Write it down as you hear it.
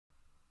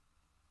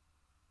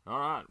All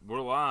right,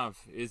 we're live.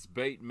 It's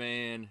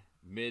Baitman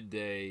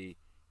Midday.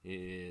 It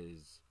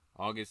is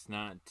August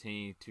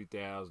 19th,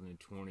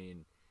 2020.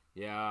 And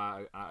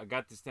yeah, I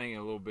got this thing at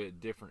a little bit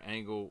different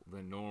angle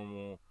than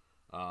normal.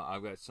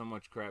 I've got so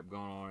much crap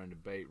going on in the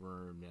bait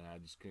room that I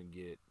just couldn't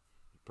get it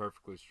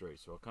perfectly straight.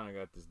 So I kind of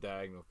got this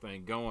diagonal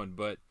thing going.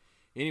 But,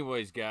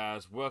 anyways,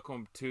 guys,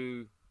 welcome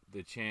to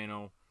the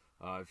channel.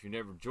 If you've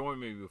never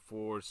joined me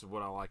before, this is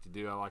what I like to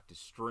do. I like to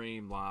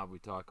stream live. We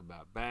talk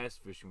about bass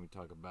fishing, we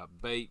talk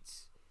about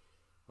baits.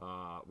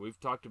 We've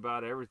talked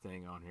about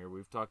everything on here.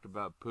 We've talked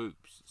about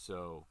poops.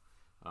 So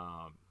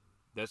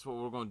that's what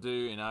we're going to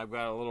do. And I've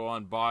got a little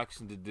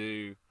unboxing to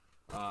do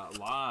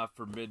live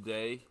for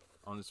midday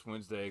on this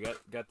Wednesday. I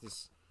got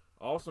this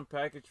awesome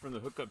package from the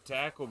Hookup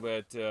Tackle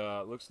that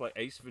looks like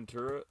Ace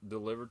Ventura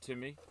delivered to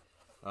me.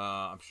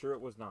 I'm sure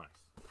it was nice.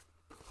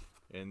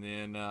 And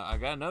then I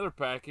got another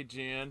package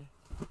in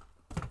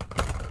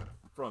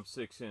from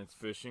 6 Sense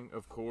Fishing,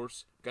 of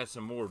course. Got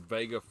some more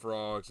Vega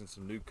Frogs and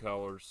some new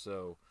colors.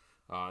 So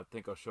I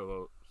think I'll show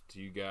those to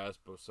you guys.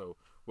 But so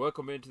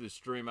welcome into the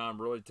stream. I'm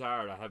really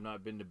tired. I have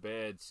not been to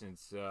bed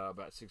since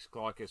about 6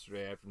 o'clock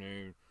yesterday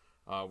afternoon.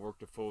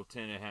 Worked a full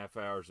 10.5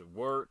 hours at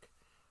work.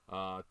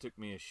 Took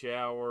me a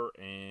shower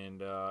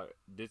and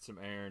did some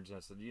errands. And I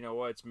said, you know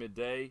what? It's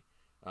midday.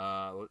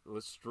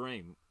 Let's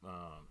stream.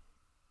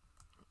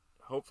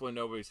 Hopefully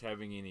nobody's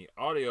having any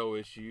audio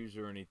issues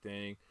or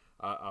anything.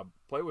 I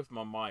played with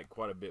my mic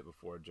quite a bit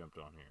before I jumped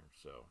on here.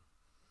 So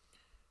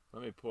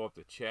let me pull up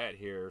the chat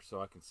here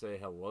so I can say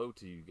hello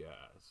to you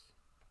guys.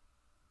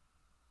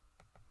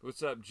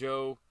 What's up,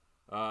 Joe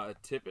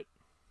Tippett?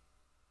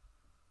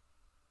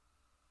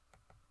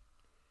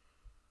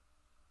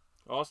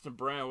 Austin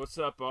Brown, what's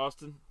up,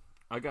 Austin?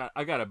 I got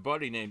a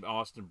buddy named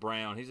Austin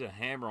Brown. He's a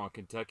hammer on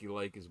Kentucky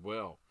Lake as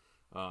well.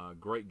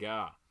 Great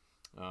guy.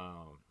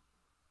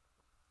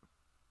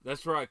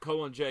 That's right,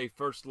 Colin J.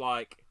 First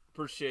like,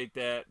 appreciate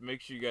that.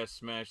 Make sure you guys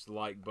smash the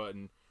like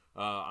button.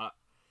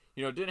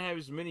 Didn't have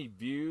as many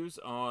views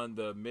on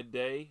the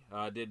midday.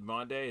 I did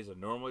Monday as I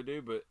normally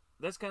do, but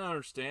that's kind of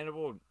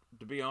understandable.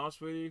 To be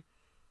honest with you,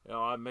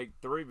 I make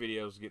 3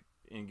 videos get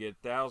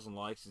 1,000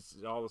 likes.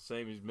 It's all the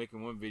same as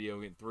making one video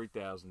and getting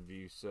 3,000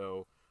 views.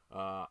 So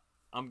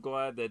I'm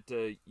glad that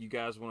you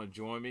guys want to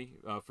join me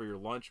for your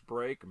lunch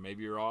break, or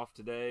maybe you're off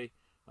today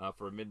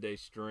for a midday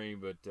stream.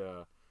 But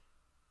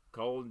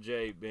Cole and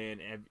Jay,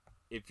 man,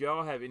 if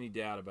y'all have any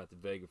doubt about the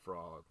Vega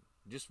Frog,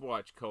 just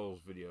watch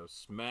Cole's videos,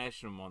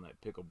 smashing them on that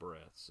pickle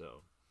breath.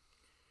 So,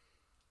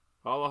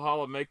 holla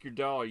holla, make your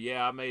dollar.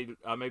 Yeah, I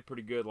made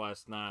pretty good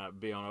last night. I'll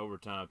be on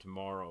overtime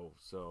tomorrow,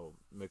 so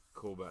make a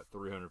cool about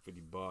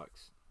 $350.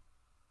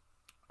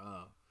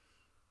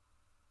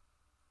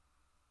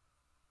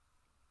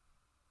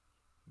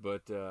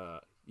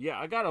 Yeah,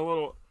 I got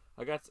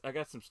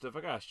some stuff.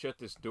 I gotta shut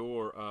this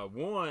door.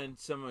 One,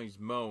 somebody's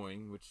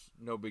mowing, which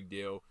no big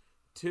deal.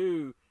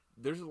 2,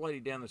 there's a lady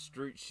down the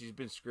street. She's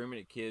been screaming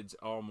at kids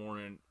all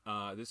morning.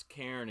 This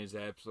Karen is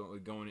absolutely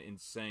going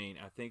insane.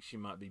 I think she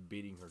might be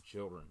beating her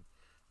children.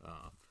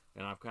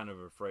 And I'm kind of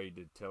afraid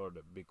to tell her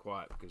to be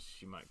quiet because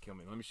she might kill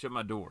me. Let me shut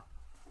my door.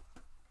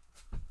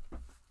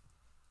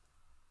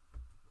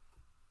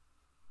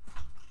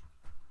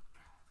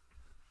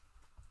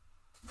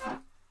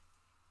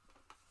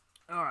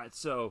 Alright,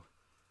 so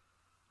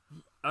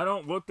I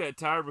don't look that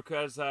tired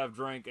because I've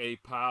drank a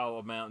pile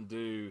of Mountain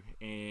Dew,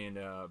 and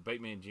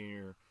Baitman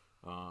Jr.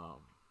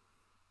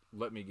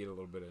 Let me get a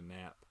little bit of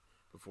nap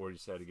before he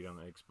decided to get on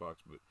the Xbox.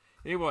 But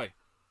anyway,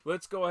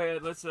 let's go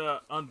ahead. Let's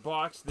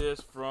unbox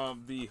this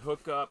from the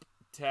Hookup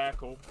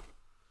Tackle.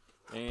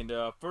 And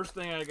first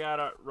thing I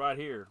got right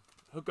here,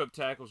 Hookup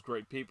Tackle's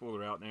great people.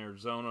 They're out in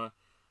Arizona.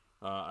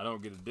 I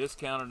don't get a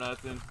discount or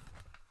nothing.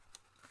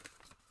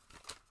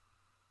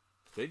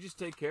 They just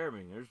take care of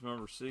me. There's my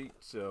receipt.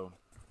 So,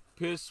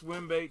 Piss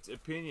Swim Baits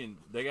opinion.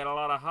 They got a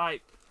lot of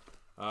hype,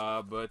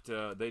 but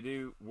they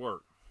do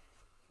work.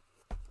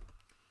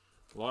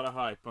 A lot of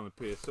hype on the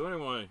Piss. So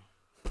anyway,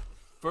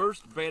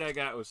 first bait I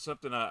got was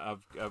something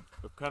I've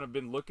kind of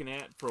been looking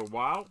at for a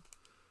while.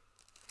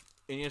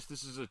 And yes,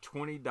 this is a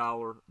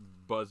 $20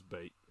 buzz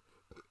bait.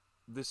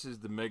 This is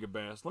the Mega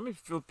Bass. Let me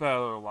flip that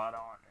other light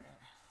on.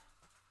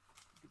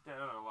 Get that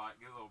other light.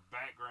 Get a little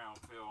background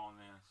feel on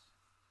this.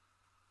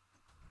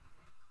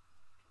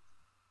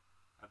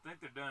 I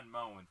think they're done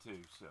mowing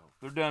too, so if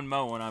they're done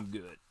mowing, I'm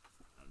good.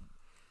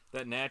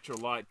 That natural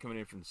light coming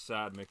in from the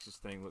side makes this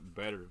thing look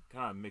better.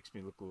 Kind of makes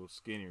me look a little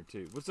skinnier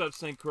too. What's up,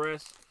 St.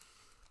 Crest?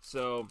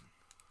 So,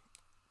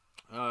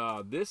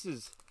 this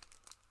is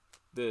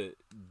the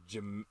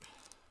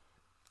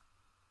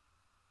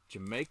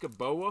Jamaica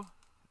Boa.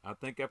 I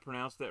think I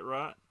pronounced that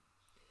right.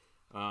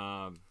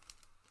 And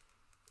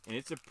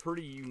it's a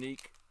pretty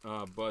unique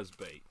buzz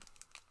bait.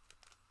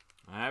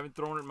 I haven't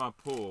thrown it in my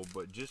pool,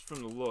 but just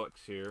from the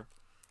looks here,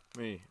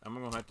 I'm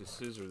going to have to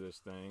scissor this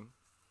thing.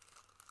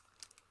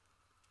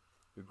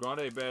 The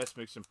Grande Bass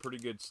makes some pretty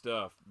good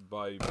stuff,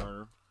 Body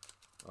Burner.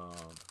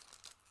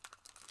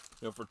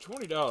 For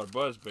 $20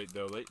 buzzbait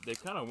though, they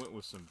kind of went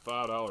with some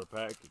 $5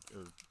 package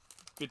or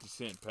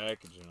 50-cent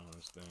packaging on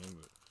this thing.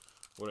 But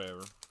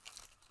whatever.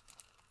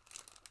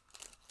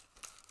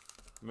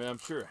 I mean, I'm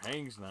sure it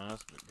hangs nice,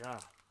 but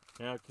God,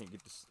 now I can't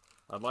get this.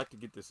 I'd like to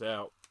get this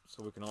out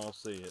so we can all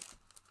see it.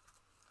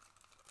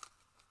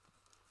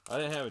 I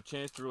didn't have a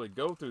chance to really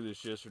go through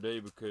this yesterday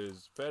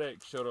because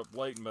FedEx showed up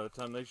late, and by the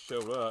time they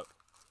showed up,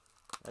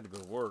 I had to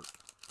go to work.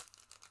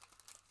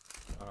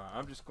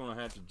 I'm just going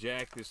to have to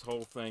jack this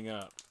whole thing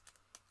up.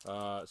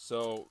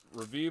 So,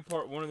 review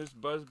part 1 of this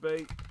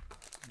buzzbait.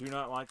 Do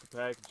not like the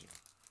packaging.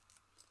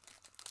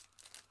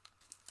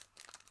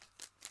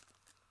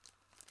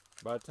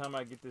 By the time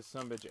I get this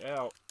sumbitch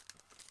out,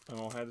 I'm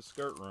going to have the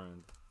skirt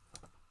ruined.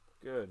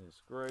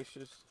 Goodness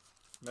gracious.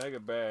 Mega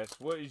Bass,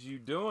 what is you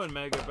doing,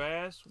 Mega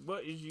Bass?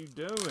 What is you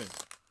doing?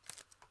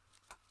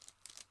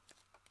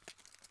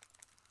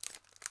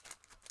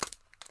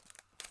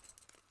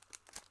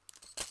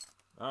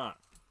 Alright.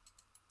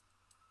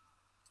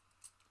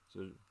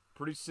 So,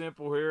 pretty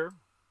simple here.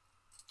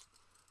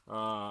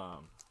 A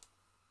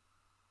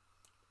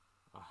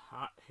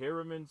hot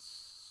Harriman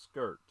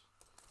skirt.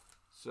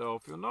 So,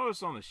 if you'll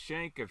notice on the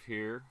shank of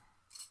here,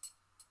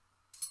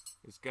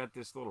 it's got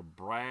this little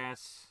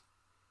brass,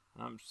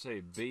 I'm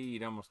say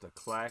bead, almost a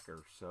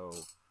clacker. So,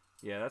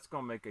 yeah, that's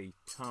going to make a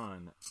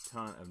ton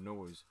of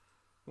noise.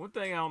 One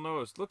thing I'll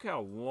notice, look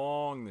how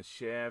long the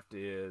shaft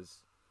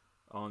is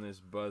on this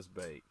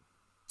buzzbait.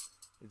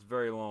 It's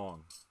very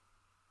long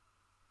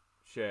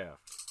shaft.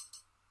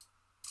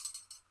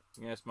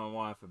 You can ask my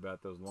wife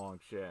about those long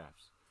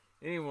shafts.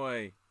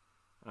 Anyway,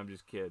 I'm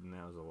just kidding.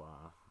 That was a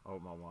lie. I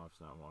hope my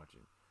wife's not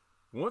watching.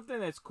 One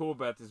thing that's cool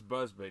about this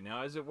buzzbait,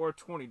 now is it worth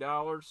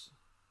 $20?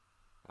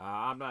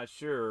 I'm not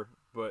sure,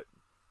 but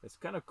it's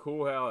kind of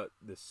cool how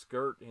the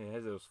skirt, it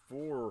has those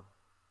 4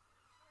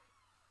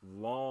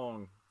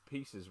 long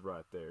pieces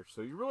right there.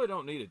 So you really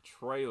don't need a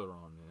trailer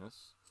on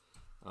this.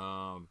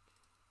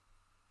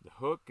 The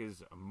hook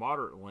is a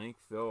moderate length,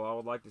 though I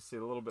would like to see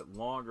a little bit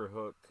longer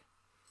hook.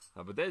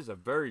 But that is a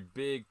very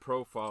big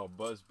profile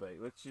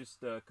buzzbait. Let's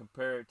just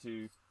compare it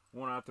to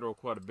one I throw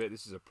quite a bit.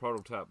 This is a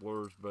Prototype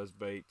Lures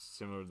buzzbait,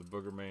 similar to the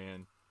Booger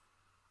Man.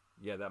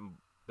 Yeah,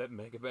 that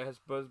Mega Bass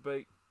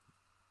buzzbait,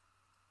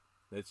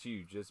 that's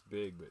huge, that's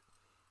big, but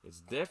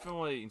it's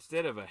definitely,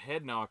 instead of a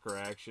head knocker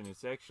action,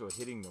 it's actually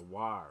hitting the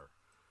wire.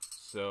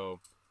 So,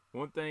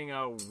 one thing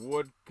I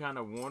would kind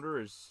of wonder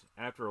is,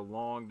 after a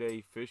long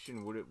day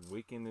fishing, would it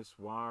weaken this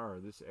wire or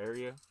this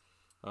area?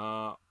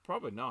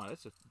 Probably not.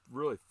 It's a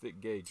really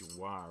thick gauge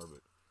wire, but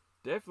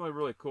definitely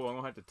really cool. I'm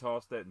going to have to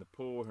toss that in the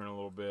pool here in a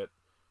little bit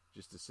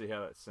just to see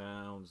how that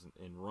sounds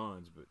and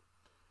runs. But,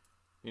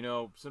 you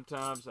know,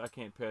 sometimes I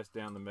can't pass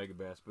down the Mega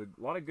Bass, but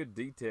a lot of good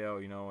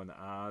detail, you know, in the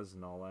eyes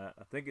and all that.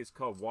 I think it's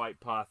called White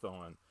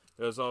Python.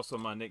 That was also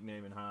my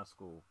nickname in high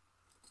school.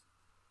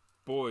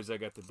 Boys, I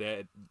got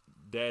the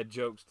dad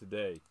jokes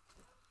today.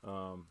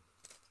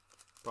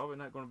 Probably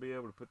not going to be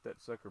able to put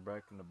that sucker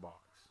back in the box.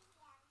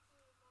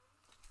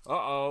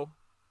 Uh-oh.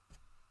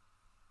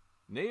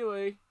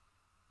 Neely.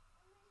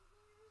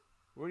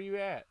 Where are you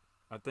at?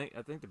 I think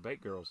the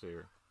Baitgirl's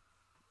here.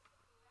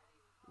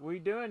 What are you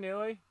doing,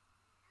 Neely?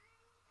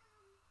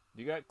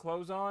 You got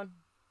clothes on?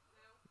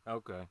 No.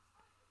 Okay.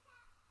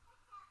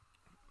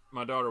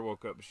 My daughter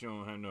woke up, but she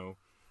don't have no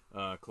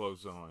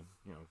clothes on.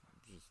 You know,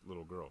 just a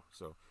little girl.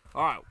 So,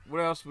 all right. What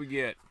else we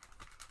get?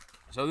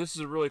 So this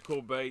is a really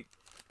cool bait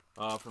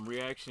from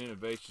Reaction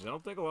Innovations. I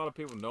don't think a lot of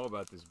people know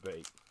about this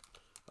bait.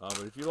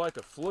 But if you like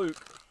a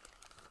fluke,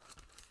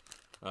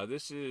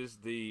 this is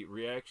the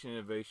Reaction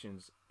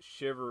Innovations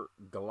Shiver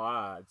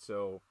Glide.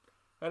 So,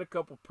 I had a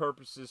couple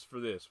purposes for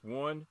this.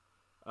 One,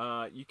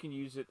 you can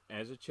use it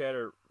as a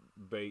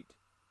chatterbait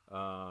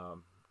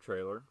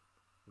trailer,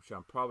 which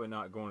I'm probably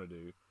not going to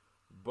do.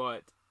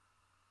 But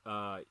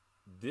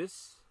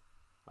this,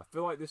 I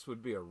feel like this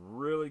would be a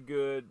really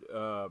good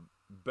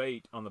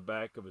bait on the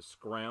back of a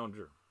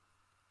scrounger.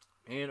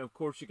 And, of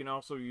course, you can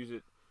also use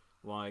it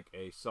like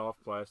a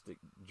soft plastic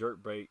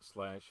jerk bait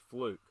 /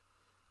 fluke.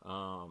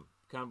 Kind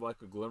of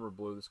like a glimmer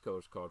blue. This color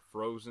is called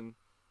Frozen.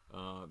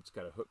 It's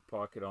got a hook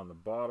pocket on the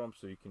bottom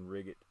so you can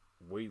rig it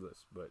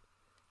weedless. But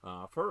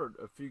I've heard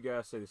a few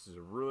guys say this is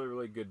a really,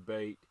 really good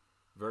bait.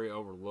 Very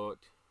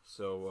overlooked.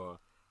 So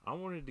I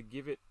wanted to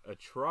give it a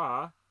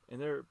try,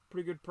 and they're a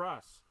pretty good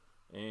price.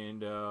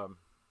 And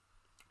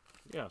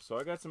yeah, so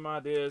I got some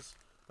ideas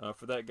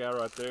for that guy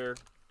right there.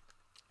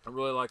 I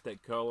really like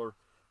that color.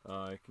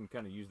 You can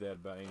kind of use that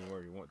about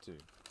anywhere you want to.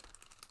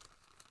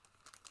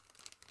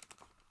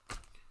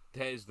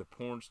 That is the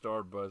Porn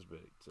Star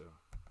buzzbait. So,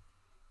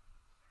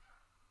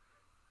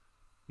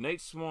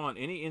 Nate Swan,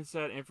 any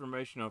inside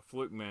information on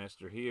Fluke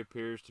Master? He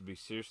appears to be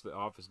seriously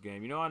off his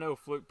game. You know, I know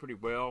Fluke pretty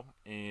well,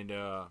 and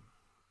I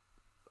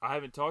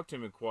haven't talked to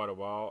him in quite a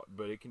while,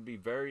 but it can be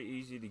very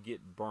easy to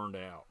get burned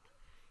out.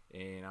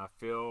 And I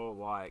feel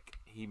like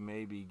he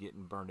may be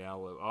getting burned out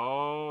a little.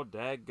 Oh,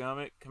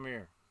 dadgummit, come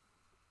here.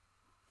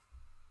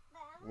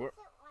 Sit right here.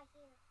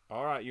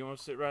 All right, you want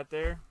to sit right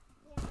there?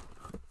 Yeah.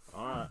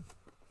 All right.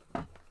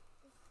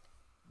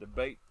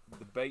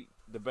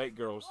 The bait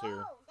girl's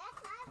here. That's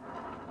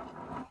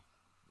my foot.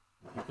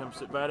 You come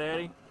sit by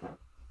Daddy?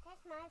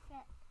 That's my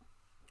foot.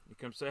 You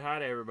come say hi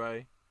to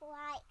everybody.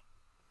 Like,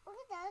 look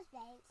at those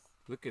baits.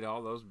 Look at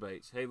all those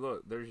baits. Hey,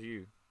 look, there's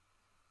you.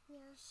 Yeah.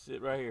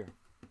 Sit right here.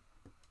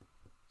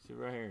 Sit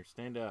right here.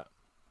 Stand up.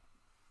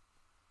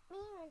 Me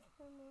wants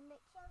to come in the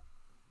bait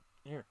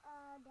show. Here.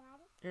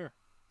 Daddy. Here.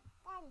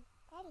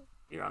 Daddy.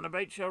 You're on the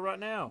bait show right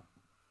now.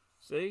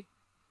 See?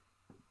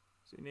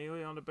 See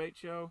Neely on the bait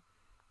show?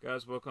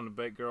 Guys, welcome to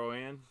Baitgirl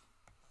in.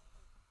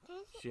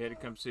 She had to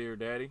come see her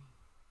daddy.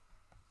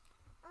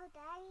 Oh,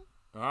 Daddy.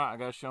 Alright, I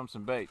gotta show him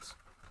some baits.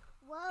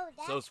 Whoa,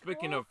 that's So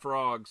speaking cool. of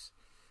frogs,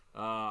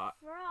 Frogs.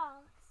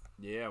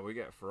 yeah, we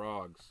got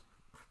frogs.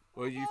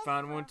 Well, you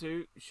find one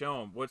too? Show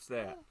them. What's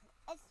that?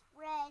 It's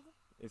red.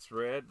 It's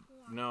red?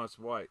 Yeah. No, it's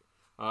white.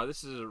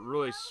 This is a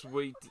really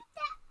sweet. Look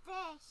at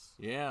that fish.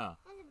 Yeah.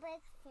 That's a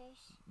big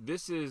fish.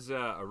 This is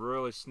a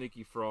really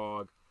sneaky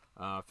frog.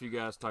 If you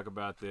guys talk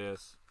about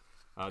this,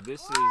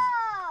 this is.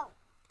 Whoa!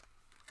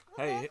 Look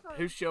at Hey, this one.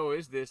 whose show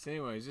is this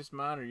anyway? Is this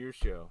mine or your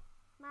show?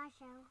 My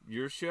show.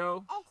 Your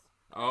show? It's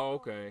Oh,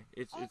 okay.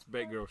 It's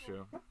Baitgirl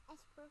show.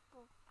 It's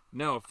purple.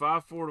 No,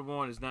 5-4 to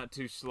 1 is not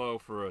too slow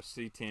for a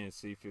C10 and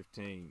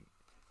C15.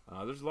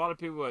 There's a lot of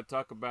people that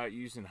talk about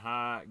using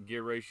high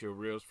gear ratio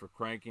reels for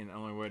cranking. The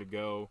only way to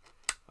go.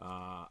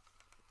 I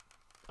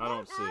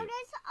don't see it.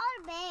 There's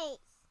all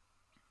baits.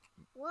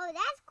 Whoa,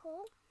 that's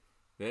cool.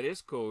 That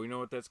is cool. You know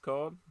what that's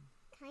called?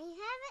 Can you have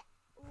it?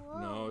 Whoa.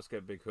 No, it's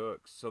got big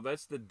hooks. So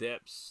that's the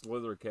Depth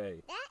Slither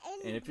K. That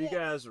is And if you big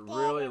guys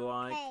really scale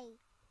like bait.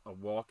 a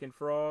walking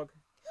frog,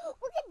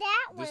 Look at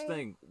that one. this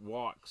thing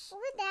walks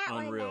Look at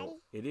that unreal. one,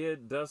 Daddy.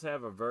 It does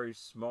have a very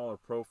smaller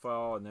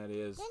profile, and that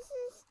is This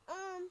is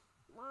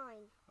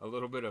mine. a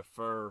little bit of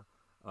fur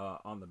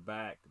on the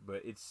back,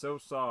 but it's so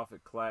soft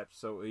it claps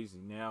so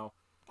easy. Now,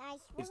 Guys,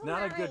 it's look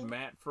not a at good mine.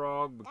 mat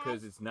frog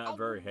because it's not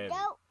very heavy.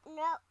 No,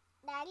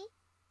 Daddy.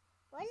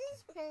 What is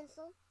this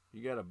pencil?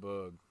 You got a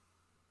bug.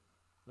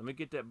 Let me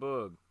get that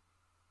bug.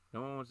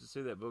 No one wants to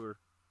see that booger.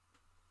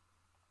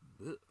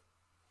 Ugh.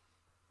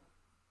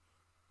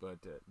 But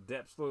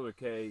Depth Slither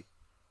K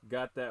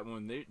got that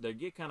one. They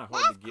get kind of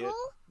hard That's to get.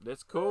 cool.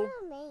 That's cool.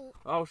 Mate.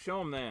 Oh, show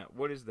them that.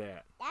 What is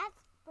that? That's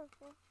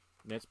purple.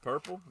 That's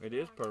purple? It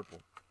is purple.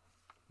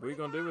 What are you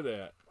going to do with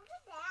that? Look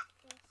at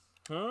that fish.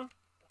 Huh?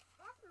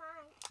 That's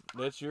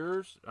mine. That's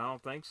yours? I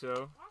don't think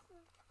so.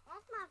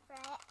 That's my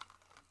fret.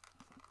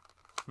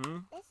 Hmm?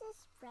 This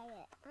is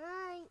fret.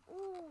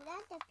 Ooh,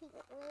 that's a pink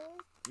one.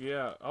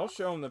 Yeah, I'll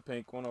show them the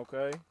pink one,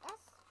 okay? That's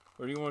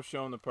Or do you want to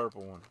show them the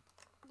purple one?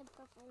 the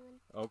purple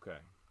one. Okay.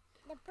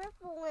 The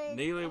purple one.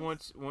 Neely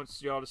is,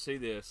 wants y'all to see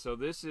this. So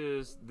this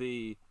is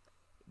the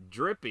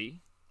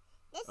Drippy.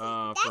 This is,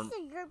 from- that's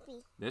the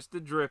drippy. That's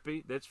the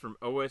Drippy. That's from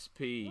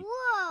OSP.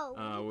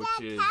 Whoa. which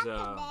that is,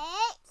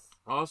 baits.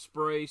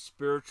 Osprey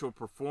Spiritual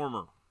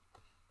Performer.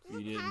 If you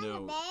What didn't kind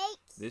of know.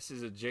 baits? This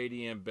is a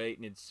JDM bait,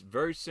 and it's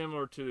very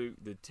similar to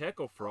the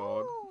Teckle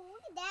Frog, Ooh,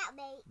 look at that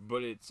bait.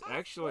 but it's That's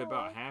actually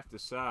about cool. half the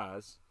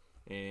size.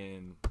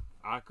 And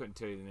I couldn't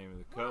tell you the name of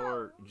the Whoa,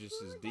 color. It just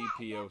who says is that?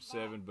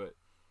 DPO7, but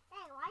Hey,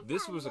 why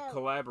this can't was a you-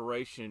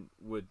 collaboration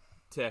with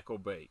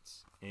Teckle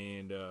Baits.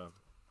 And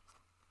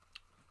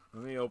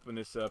let me open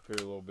this up here a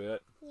little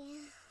bit. Yeah.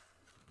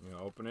 You know,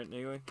 open it,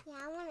 Neely? Yeah,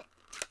 I want it.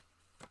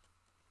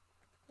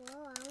 Whoa,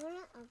 I want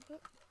to open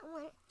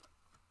it.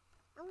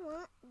 I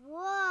want it.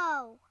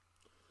 Whoa.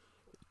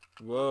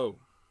 Whoa.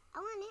 I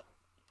want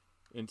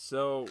it. And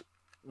so,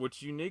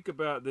 what's unique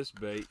about this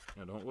bait,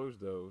 now don't lose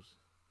those,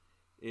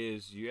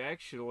 is you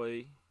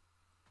actually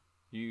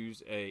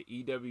use a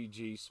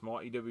EWG, small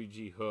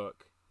EWG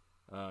hook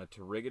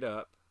to rig it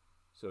up.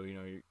 So, you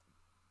know, you're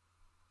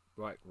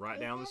like right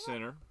down the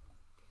center.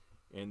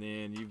 And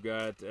then you've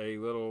got a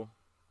little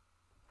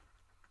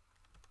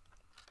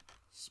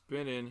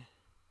spinning,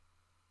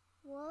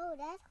 Whoa,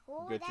 that's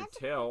cool. you got your That's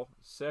tail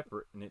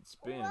separate and it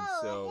spins.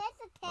 Whoa, So,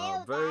 that's a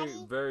tail, very,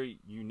 Daddy. very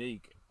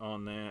unique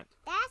on that.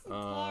 That's a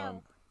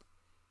tail.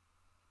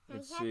 Can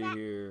Let's you have see that?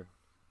 here.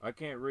 I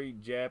can't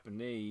read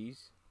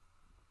Japanese,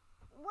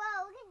 Whoa,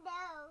 look at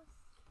those.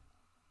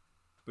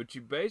 but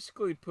you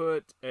basically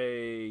put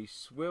a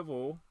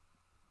swivel,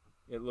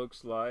 it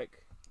looks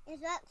like,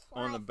 It looks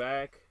on the like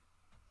back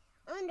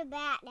on the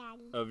back,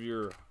 Daddy. of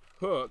your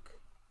hook.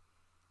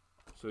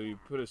 So you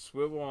put a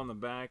swivel on the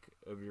back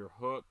of your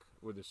hook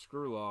with a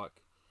screw lock,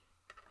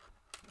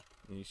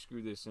 and you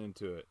screw this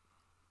into it.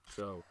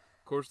 So,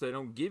 of course, they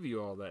don't give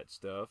you all that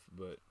stuff,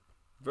 but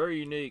very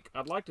unique.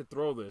 I'd like to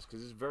throw this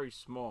because it's very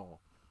small.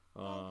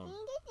 Can you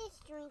get this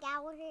drink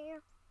out of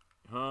here?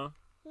 Huh?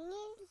 Can you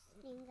get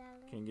this drink out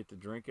of here? Can you get the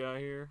drink out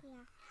here?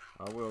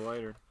 Yeah, I will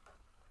later.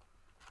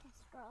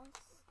 that's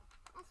gross.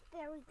 That's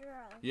very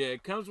gross. Yeah,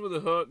 it comes with a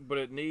hook, but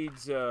it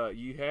needs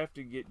you have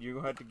to get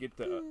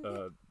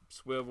the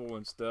swivel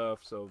and stuff.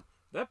 So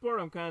that part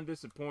I'm kind of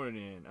disappointed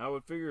in. I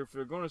would figure if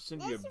they're going to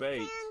send you This a bait,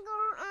 finger,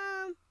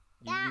 you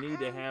that, need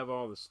to have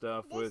all the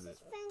stuff with this it. is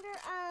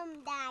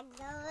finger, that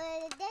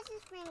good. This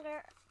is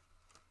finger.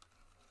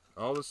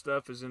 All the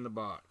stuff is in the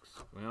box.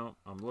 Well,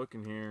 I'm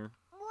looking here.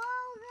 Whoa,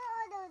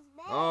 look at those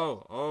baits.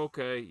 Oh,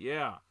 okay,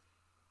 yeah.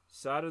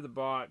 Side of the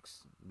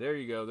box. There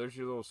you go. There's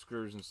your little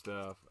screws and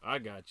stuff. I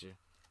got you.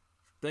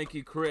 Thank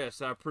you,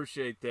 Chris. I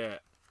appreciate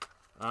that.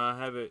 I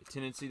have a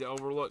tendency to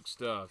overlook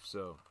stuff,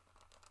 so.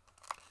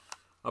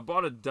 I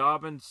bought a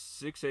Dobbin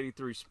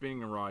 683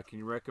 spinning rod. Can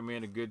you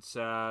recommend a good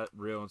size,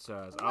 reel and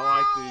size?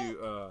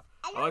 I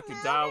like the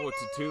Daiwa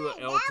Tatula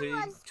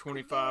LT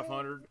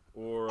 2500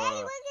 or Daddy,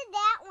 look at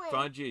that one.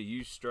 find you a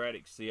used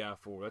Stratic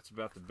CI4. That's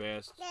about the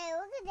best. Daddy,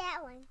 look at that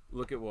one.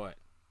 Look at what?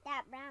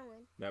 That brown one.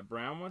 That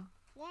brown one?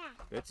 Yeah.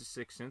 That's a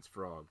 6 Sense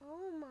frog.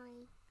 Oh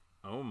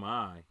my. Oh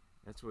my.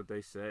 That's what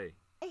they say.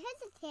 It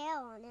has a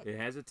tail on it. It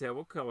has a tail.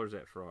 What color is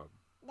that frog?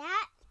 That's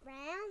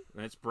brown.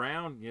 That's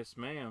brown. Yes,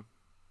 ma'am.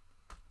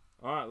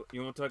 All right.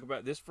 You want to talk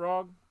about this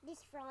frog? This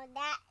frog,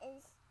 that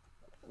is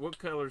What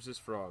color is this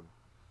frog?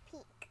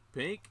 pink.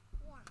 Pink?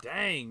 Yeah.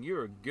 Dang,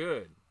 you're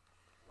good.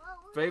 Well,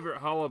 Favorite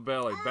hollow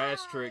belly,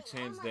 Bass Tricks,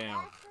 hands oh my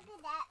down. gosh, look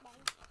at that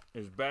thing.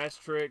 There's Bass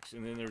Tricks,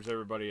 and then there's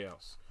everybody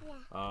else. Yeah.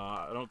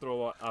 I don't throw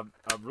a lot. I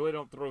really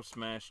don't throw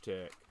Smash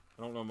Tech.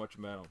 I don't know much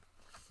about them.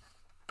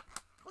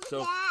 Look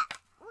So- at that.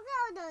 Look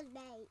at all those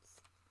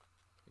baits.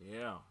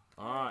 Yeah.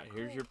 All right.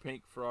 Here's your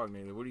pink frog,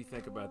 Neely. What do you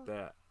think about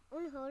that?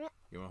 Want to hold it?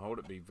 You want to hold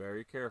it? Be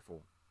very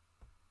careful.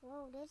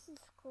 Whoa, this is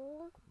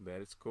cool.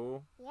 That is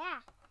cool. Yeah.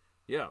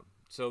 Yeah.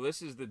 So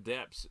this is the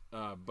Depths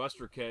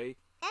Buster K.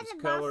 That's This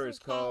a color Buster is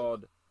K.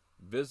 called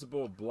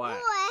Visible Black.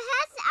 Oh,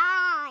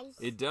 it has eyes.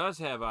 It does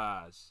have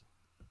eyes.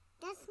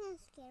 That's kind of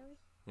scary.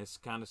 It's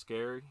kind of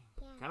scary.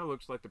 Yeah. Kind of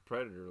looks like the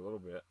Predator a little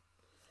bit.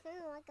 Kind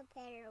of like a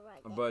predator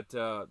right there.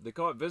 But they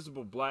call it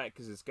Visible Black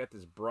because it's got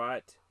this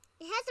bright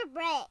It has a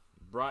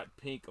bright.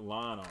 pink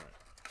line on it.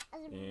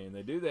 Has a- And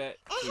they do that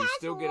so you has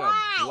still get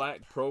white. a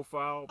black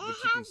profile, but you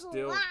can has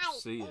still white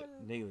see it.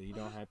 and- Neely, you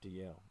don't have to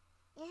yell.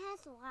 It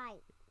has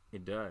white.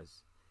 It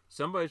does.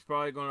 Somebody's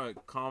probably going to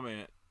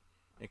comment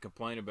and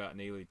complain about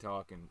Neely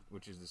talking,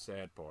 which is the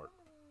sad part.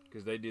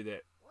 Because they did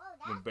that Whoa,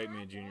 when that's Baitman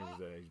not Jr. was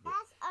it. that age. But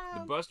That's,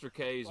 the Buster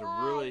K is a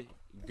really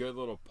good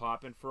little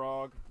popping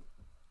frog.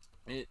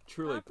 And it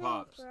truly Popping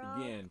pops.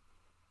 frog. Again,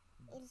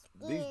 it's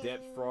these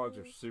depth frogs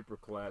are good. super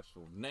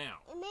collapsible. Now,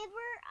 Remember,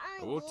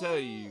 I will tell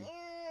you and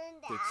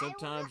that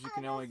sometimes you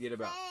can only get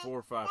about 4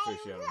 or 5 fish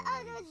out of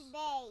one of these.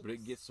 But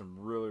it gets some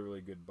really,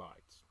 really good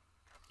bites.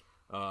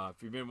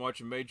 If you've been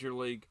watching Major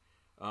League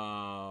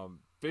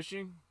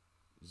Fishing,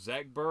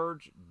 Zach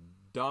Burge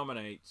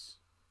dominates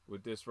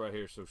with this right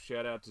here. So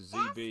shout out to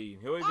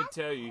ZB. He'll even that's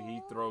tell you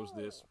he throws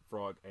cool. this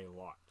frog a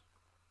lot.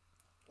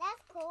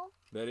 That's cool.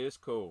 That is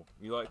cool.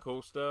 You like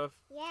cool stuff?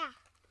 Yeah.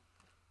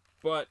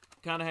 But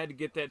kind of had to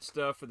get that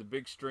stuff for the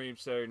big stream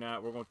Saturday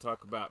night. We're going to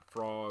talk about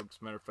frogs.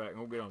 Matter of fact,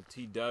 we'll get on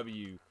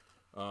TW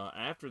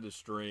after the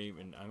stream,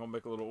 and I'm going to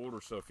make a little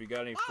order. So if you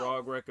got any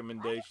frog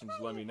recommendations,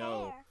 let me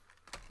know.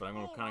 But I'm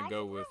going to kind of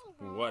go with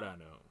what I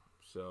know.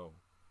 So,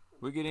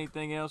 we get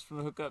anything else from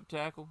the hookup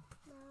tackle?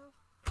 No.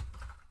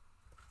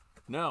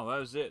 No, that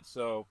was it.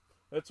 So,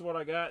 that's what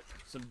I got.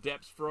 Some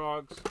depths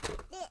frogs.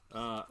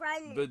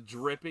 The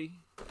drippy.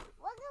 Look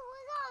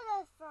at all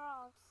those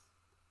frogs.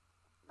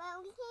 But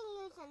we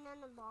can't use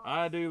another ball.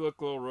 I do look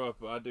a little rough,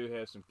 but I do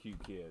have some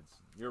cute kids.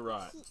 You're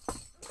right.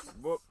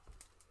 Whoop.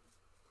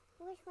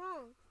 What's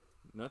wrong?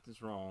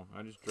 Nothing's wrong.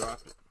 I just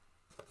dropped it.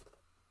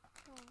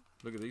 Oh.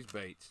 Look at these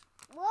baits.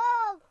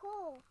 Whoa,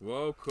 cool.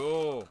 Whoa,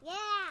 cool. Yeah.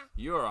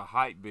 You're a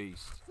hype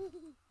beast.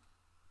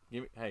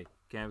 Give me, hey,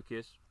 can I have a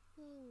kiss?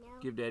 No.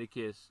 Give Daddy a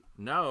kiss.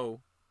 No.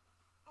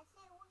 I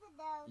said, look at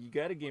those. You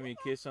got to give me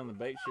a kiss on the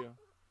bait show.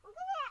 Look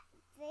at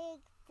that big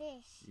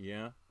fish.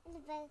 Yeah. It's a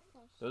big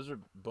fish. Those are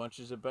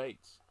bunches of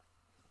baits.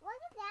 Look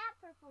at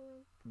that purple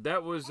one.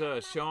 That was,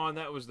 Sean,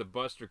 that was the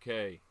Buster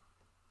K.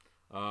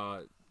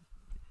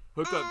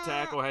 Hookup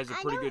Tackle has a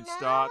pretty good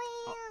stock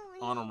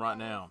on them right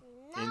now.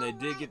 And they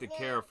did get the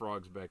Cara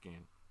frogs back in.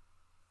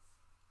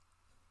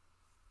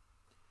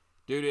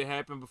 Dude, it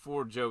happened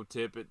before, Joe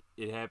Tippett.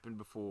 It happened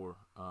before.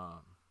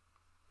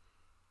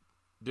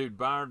 Dude,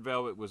 Byron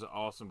Velvet was an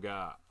awesome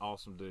guy.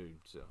 Awesome dude.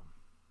 So,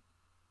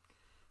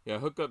 yeah,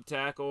 Hookup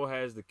Tackle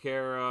has the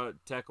Cara.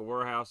 Tackle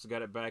Warehouse has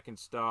got it back in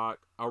stock.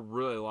 I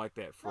really like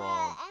that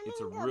frog.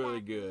 It's a really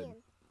good.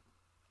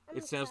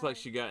 It sounds like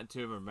she got into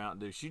him in Mountain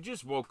Dew. She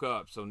just woke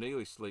up, so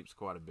Neely sleeps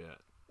quite a bit.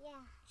 Yeah.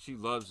 She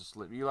loves to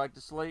sleep. You like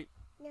to sleep?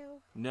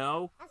 No.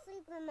 No? I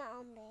sleep in my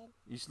own bed.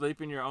 You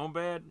sleep in your own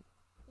bed?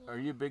 Yeah. Are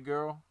you a big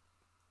girl?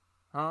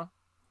 Huh?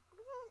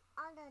 Look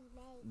at all those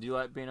baits. Do you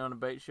like being on a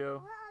bait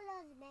show? Look at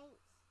all those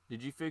baits.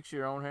 Did you fix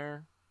your own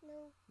hair? No.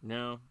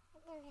 No. I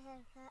got a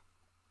haircut.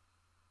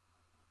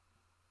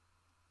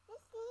 This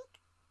week.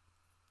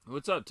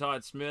 What's up,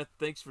 Todd Smith?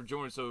 Thanks for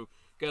joining. So,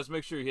 guys,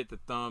 make sure you hit the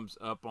thumbs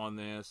up on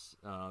this.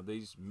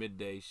 These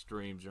midday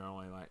streams are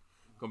only like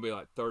going to be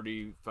like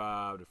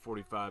 35 to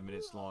 45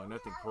 minutes long.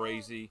 Nothing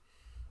crazy.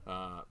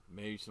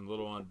 Maybe some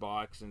little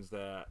unboxings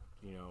that,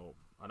 you know,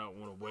 I don't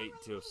want to wait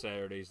until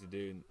Saturdays to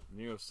do.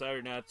 You know,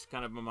 Saturday night's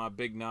kind of my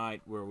big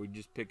night where we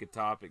just pick a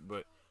topic.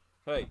 But,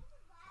 hey,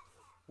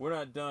 we're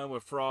not done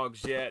with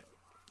frogs yet.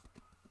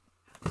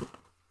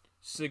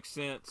 6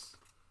 cents.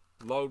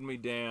 Load me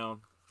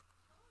down.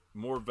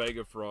 More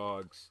Vega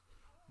frogs.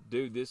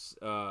 Dude, this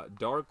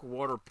dark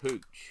water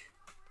pooch.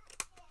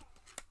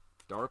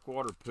 Dark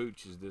water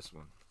pooch is this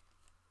one.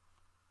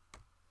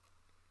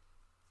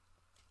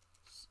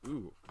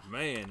 Ooh,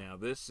 man, now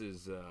this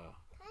is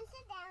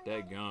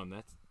daggone.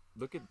 That's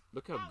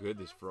look how good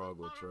this frog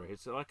looks right here.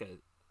 It's like a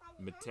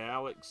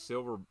metallic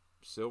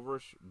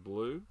silverish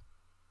blue.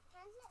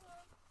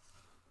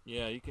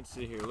 Yeah, you can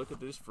see here. Look at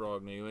this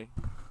frog, Neely.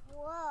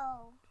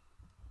 Whoa.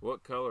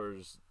 What color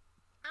is?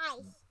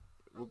 Ice.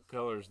 What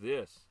color is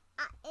this?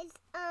 It's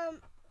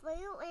blue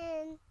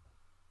and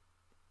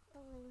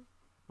blue.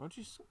 Why don't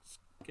you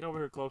get over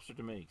here closer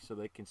to me so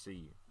they can see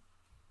you?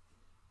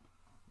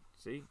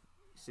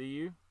 See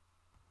you?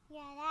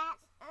 Yeah,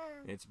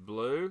 that's It's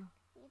blue.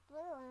 It's blue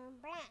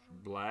and brown.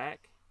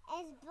 Black.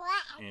 It's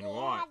black And it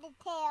white. has a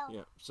tail.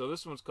 Yeah. So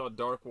this one's called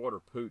dark water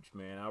pooch,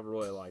 man. I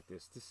really like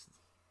this.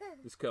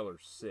 This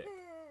color's sick.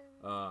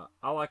 I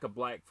like a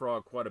black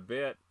frog quite a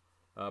bit,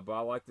 but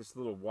I like this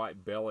little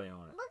white belly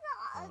on it. Look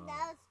at all of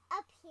those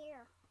up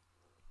here.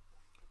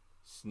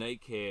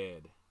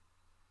 Snakehead.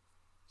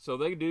 So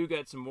they do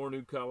got some more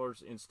new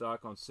colors in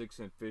stock on 6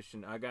 Cent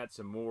Fishing. I got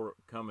some more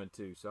coming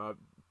too. So I've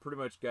pretty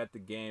much got the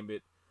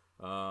gambit.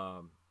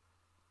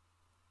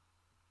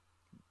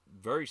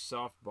 Very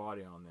soft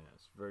body on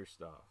this. Very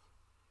soft.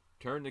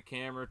 Turn the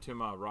camera to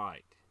my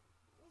right.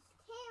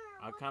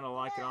 I kind of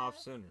like it off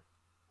center.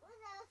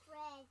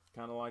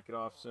 Kind of like it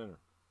off center.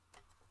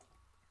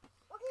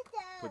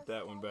 Put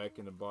that one back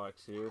in the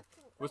box here.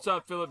 What's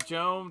up, Philip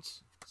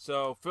Jones?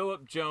 So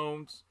Philip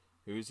Jones,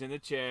 who's in the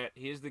chat,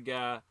 he's the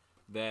guy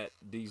that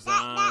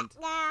designed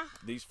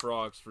these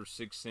frogs for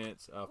 6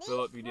 cents.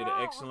 Philip, you did an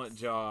excellent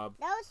job.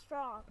 Those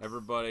frogs.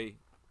 Everybody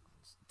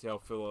tell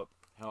Philip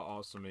how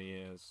awesome he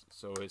is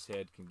so his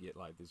head can get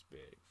like this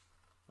big.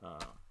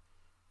 But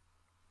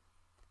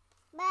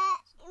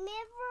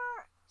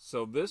remember...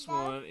 So this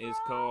one is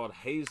called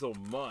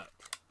Hazelnut.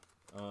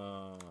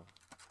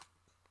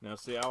 Now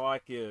see, I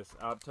like this.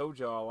 I told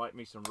y'all I like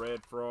me some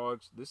red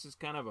frogs. This is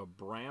kind of a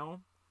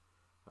brown,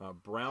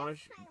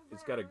 brownish.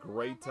 It's got a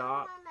gray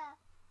top.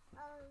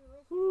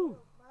 Woo.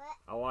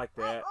 I like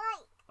that.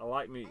 I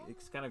like me.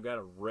 It's kind of got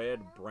a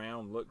red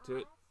brown look to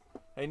it.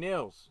 Hey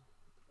Nils,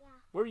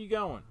 where are you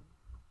going?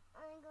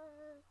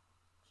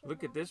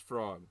 Look at this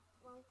frog.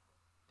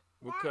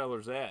 What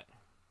color's that?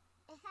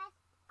 It has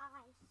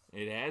eyes.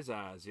 It has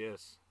eyes,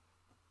 yes.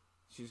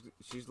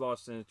 She's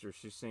lost interest.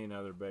 She's seen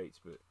other baits,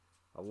 but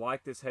I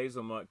like this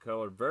hazelnut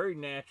color. Very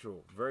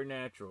natural, very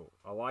natural.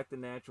 I like the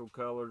natural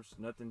colors.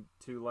 Nothing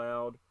too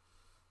loud.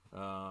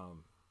 I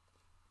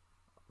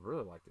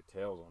really like the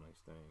tails on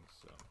these things.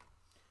 So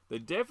they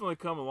definitely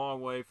come a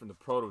long way from the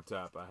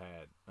prototype I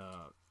had.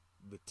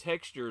 The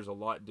texture is a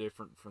lot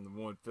different from the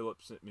one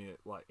Philip sent me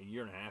like a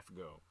year and a half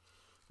ago.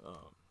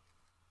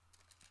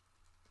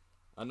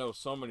 I know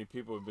so many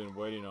people have been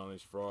waiting on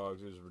these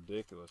frogs. It was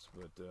ridiculous,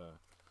 but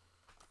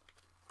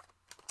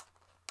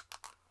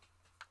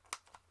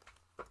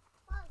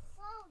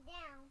Slow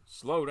down.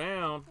 Slow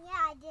down? Yeah,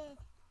 I did.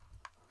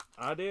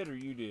 I did or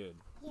you did?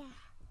 Yeah.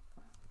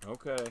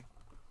 Okay.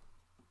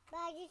 But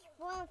I just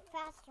went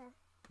faster.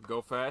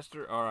 Go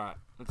faster? Alright.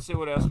 Let's see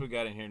what else we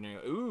got in here now.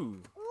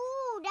 Ooh.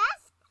 Ooh,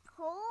 that's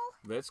cool.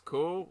 That's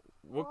cool.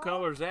 What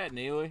color is that,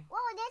 Neely?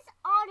 Whoa, that's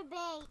all the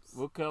baits.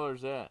 What color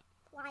is that?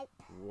 White.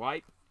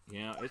 White?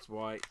 Yeah, it's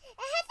white. It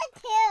has a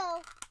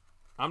tail.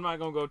 I'm not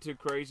going to go too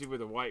crazy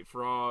with a white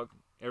frog.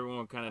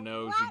 Everyone kind of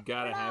knows you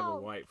got to have a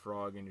white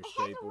frog in your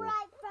staple.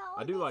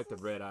 I do like the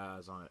red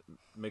eyes on it.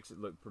 Makes it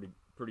look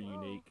pretty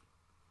unique.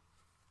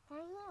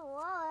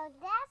 Whoa,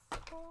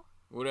 that's cool.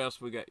 What else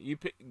we got? You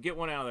get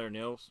one out of there,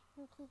 Nils.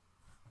 Okay.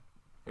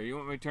 Here, you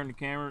want me to turn the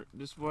camera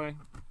this way?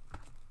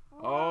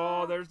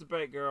 Whoa. Oh, there's the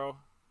Baitgirl.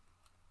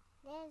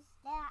 There's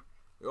that.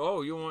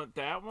 Oh, you want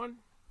that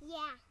one?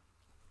 Yeah.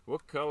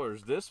 What color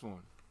is this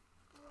one?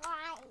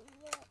 White.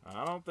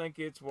 I don't think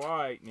it's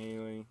white,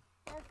 Neely.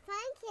 The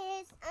thing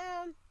is,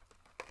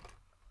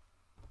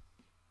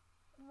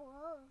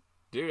 whoa.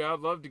 Dude, I'd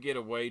love to get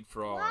a Wade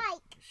frog. White.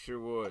 Sure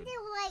would. It's a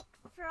like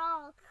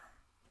frog.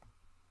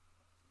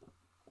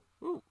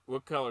 Ooh,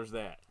 what color's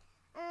that?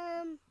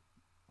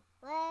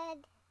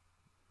 Red.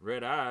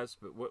 Red eyes,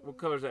 but what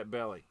color's that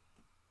belly?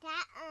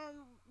 That,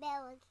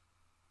 belly.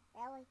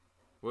 Belly.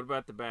 What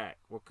about the back?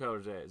 What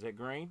color's that? Is that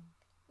green?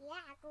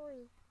 Yeah,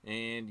 green.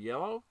 And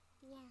yellow?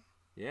 Yeah.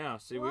 Yeah,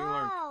 see, we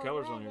learned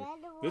colors on here.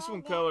 This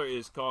one color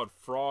is called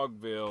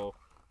Frogville.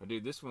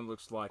 Dude, this one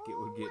looks like it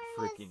would get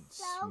freaking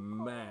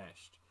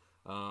smashed.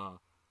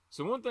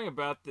 So one thing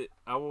about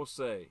I will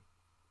say,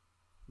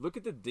 look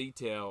at the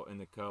detail in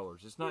the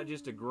colors. It's not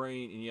just a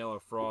green and yellow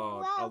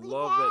frog. I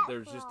love that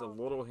there's just a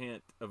little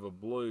hint of a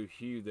blue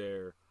hue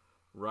there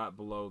right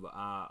below the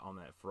eye on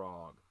that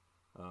frog.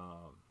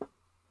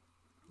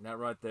 That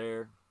right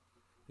there.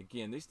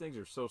 Again, these things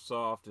are so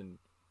soft, and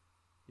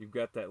you've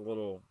got that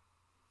little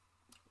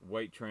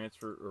weight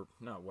transfer, or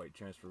not weight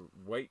transfer,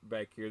 weight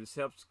back here. This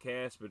helps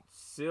cast, but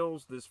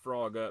seals this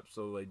frog up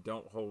so they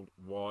don't hold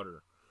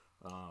water.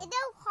 It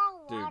don't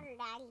hold water,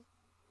 Daddy.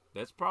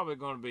 That's probably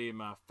going to be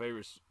my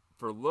favorite.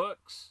 For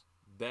looks,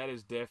 that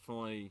is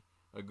definitely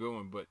a good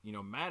one. But, you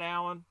know, Matt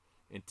Allen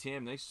and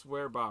Tim, they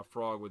swear by a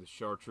frog with a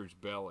chartreuse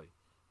belly.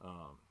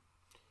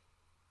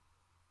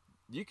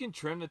 You can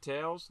trim the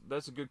tails.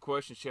 That's a good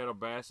question, Shadow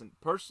Bass. And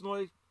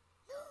personally,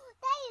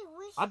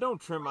 I don't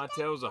trim my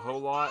tails a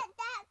whole lot.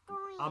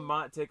 I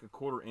might take a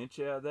 1/4 inch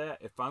out of that.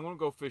 If I'm going to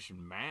go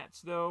fishing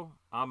mats, though,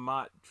 I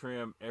might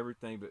trim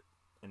everything but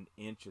an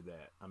inch of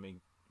that. I mean,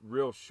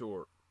 real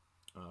short.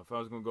 If I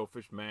was going to go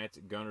fish mats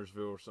at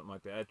Gunnersville or something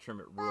like that, I'd trim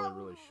it really,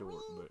 really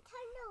short. But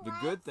the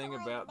good thing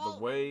about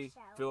the way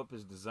Philip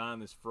has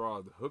designed this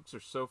frog, the hooks are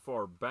so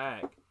far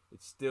back,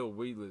 it's still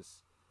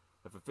weedless.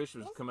 If a fish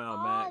was to come out of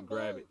the mat and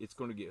grab it, it's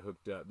going to get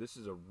hooked up. This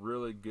is a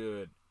really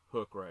good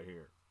hook right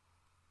here.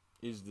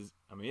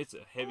 I mean, it's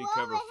a heavy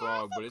cover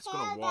frog, but it's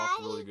going to walk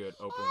really good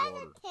open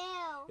water.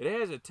 It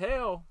has a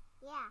tail?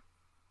 Yeah.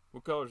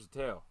 What color is the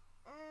tail?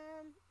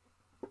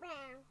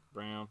 Brown.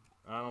 Brown.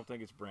 I don't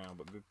think it's brown,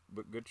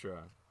 but good try.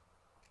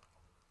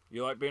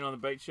 You like being on the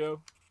bait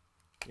show?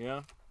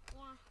 Yeah?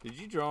 Yeah. Did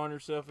you draw on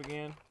yourself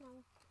again? No.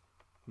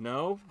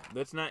 No?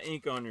 That's not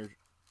ink on your...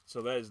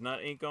 So that is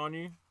not ink on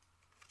you?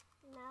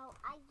 No,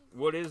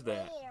 What is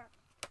that? Here.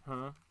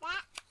 Huh? That's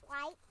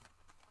white.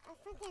 I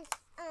think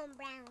it's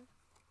brown.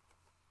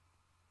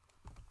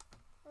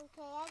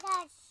 Okay, I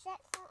gotta set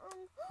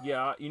something.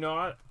 Yeah, you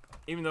know,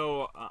 even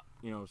though,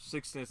 you know,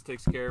 6 Sense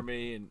takes care of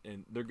me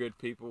and they're good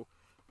people,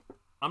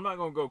 I'm not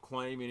going to go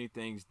claim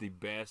anything's the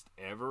best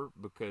ever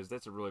because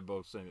that's a really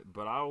bold statement.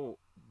 But I will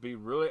be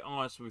really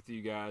honest with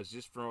you guys,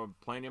 just from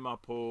playing in my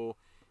pool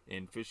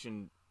and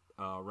fishing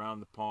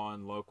around the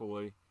pond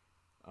locally,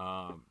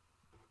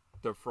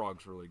 the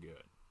frog's really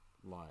good.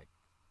 Like,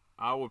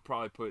 I would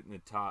probably put in the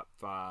top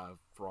 5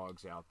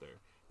 frogs out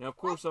there. Now, of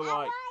course, I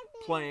like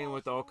playing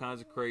with all kinds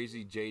of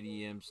crazy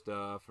JDM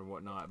stuff and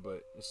whatnot,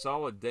 but a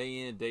solid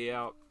day in, day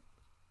out,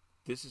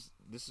 this is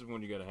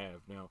one you got to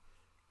have. Now,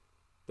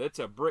 that's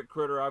a brick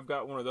critter. I've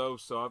got one of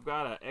those, so I've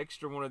got an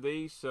extra one of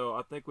these, so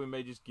I think we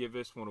may just give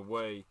this one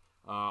away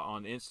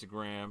on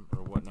Instagram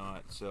or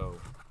whatnot. So,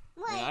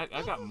 man,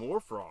 I got more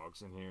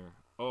frogs in here.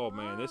 Oh,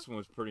 man, this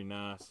one's pretty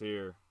nice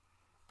here.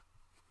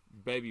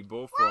 Baby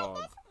bullfrog.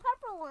 There's a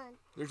purple one.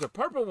 There's a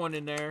purple one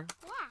in there.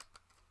 Yeah.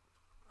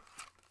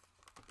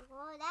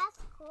 Oh, that's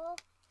cool.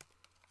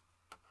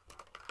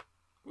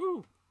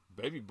 Woo!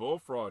 Baby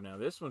bullfrog. Now,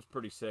 this one's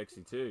pretty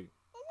sexy, too.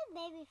 It's a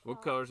baby frog.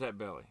 What color's that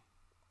belly?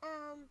 A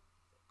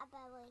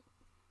belly.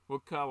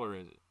 What color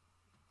is it?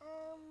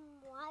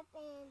 White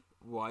and...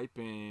 White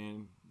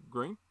and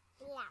green?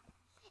 Yeah.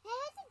 It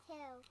has a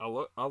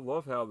tail. I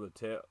love how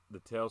the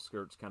tail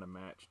skirts kind of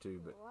match,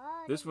 too. But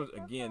this one,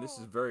 again, this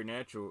is very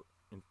natural.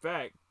 In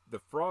fact, the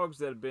frogs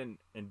that have been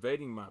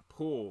invading my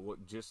pool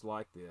look just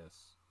like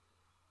this.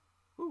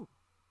 Woo!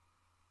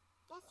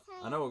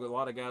 I know a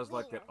lot of guys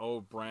like that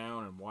old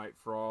brown and white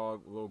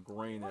frog, a little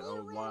green, that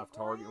old live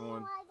target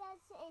one.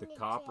 The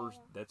coppers,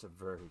 that's a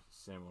very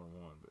similar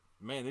one. But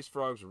man, these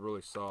frogs are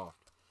really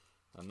soft.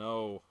 I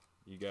know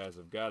you guys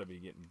have got to be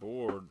getting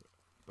bored,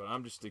 but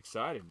I'm just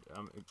excited.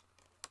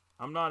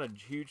 I'm not a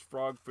huge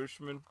frog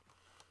fisherman.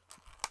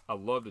 I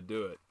love to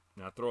do it,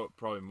 and I throw it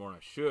probably more than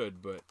I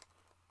should, but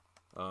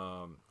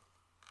I'm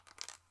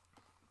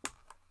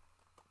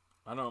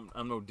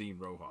no Dean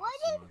Rojas.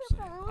 You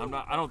know what I'm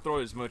saying? I don't throw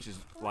as much as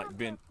like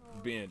Ben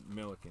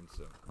Milliken.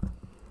 So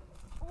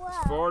as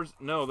far as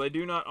they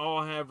do not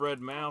all have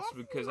red mouths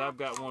because I've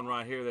got one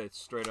right here that's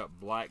straight up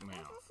black mouth.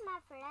 That's my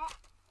favorite.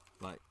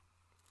 Like.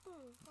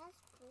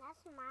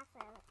 That's my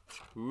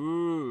favorite.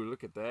 Ooh,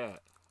 look at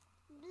that.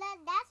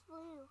 That's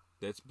blue.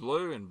 That's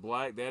blue and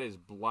black. That is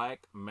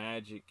black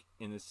magic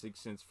in the 6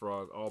 Sense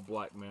frog, all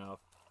black mouth.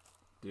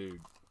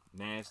 Dude,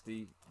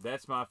 nasty.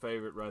 That's my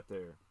favorite right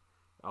there.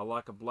 I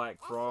like a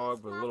black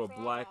frog with a little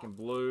black and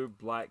blue,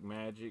 black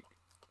magic.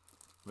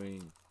 I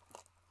mean,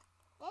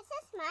 this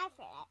is my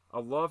favorite. I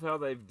love how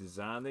they've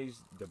designed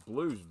these. The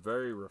blue's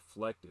very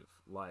reflective.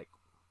 Like,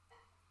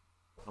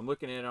 I'm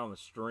looking at it on the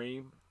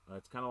stream.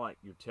 It's kind of like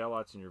your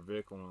taillights in your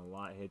vehicle. When the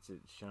light hits it,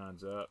 it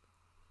shines up.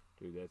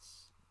 Dude,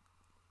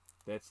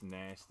 that's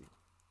nasty.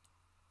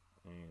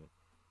 And,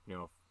 you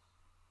know,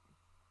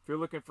 if you're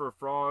looking for a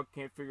frog,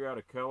 can't figure out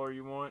a color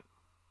you want,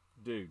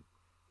 dude,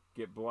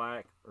 get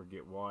black or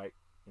get white,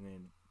 and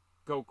then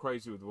go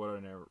crazy with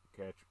whatever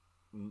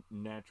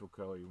natural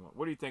color you want.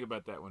 What do you think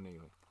about that one, Neely?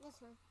 This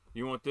one.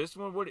 You want this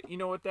one? You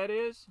know what that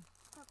is?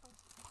 Purple.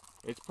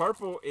 It's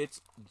purple.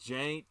 It's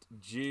Jaint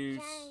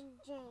Juice.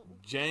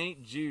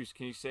 Jaint Juice.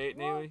 Can you say it,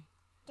 Neely?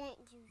 Jaint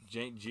Juice.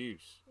 Jaint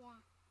Juice. Yeah.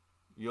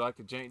 You like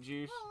the Jaint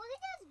Juice? Oh, look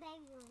at those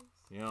baby ones.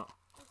 Yeah.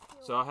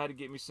 So I had to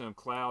get me some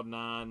Cloud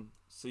 9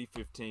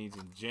 C15s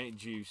and Jaint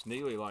Juice.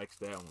 Neely likes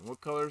that one. What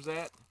color is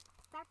that?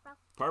 Purple.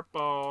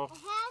 Purple. It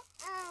has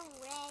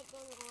red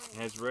and orange.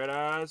 It has red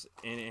eyes,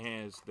 and it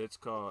has, that's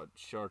called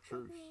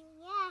chartreuse. Yeah,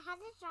 it has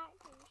a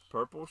chartreuse.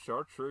 Purple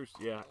chartreuse,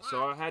 yeah.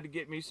 So I had to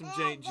get me some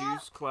Jaint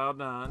Juice Cloud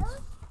 9s. Those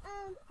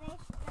fish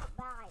don't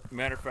bite.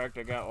 Matter of fact,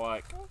 I got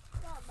like Fish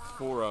don't bite.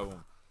 4 of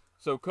them.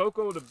 So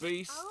Coco the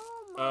Beast,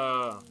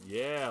 Oh,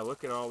 yeah,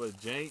 look at all the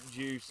Jaint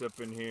Juice up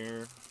in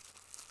here.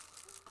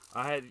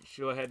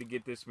 Sheila had to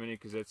get this many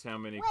because that's how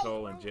many Wait,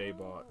 Cole and wait, Jay wait,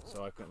 bought, wait.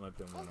 so I couldn't let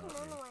them run There's out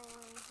another here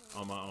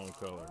one on my own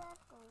color.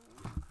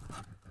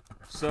 going.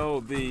 So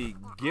the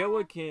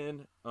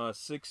Gillikin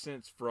 6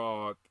 Sense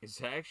Frog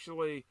is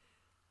actually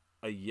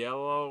a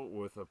yellow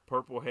with a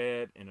purple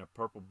head and a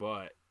purple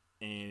butt,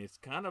 and it's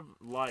kind of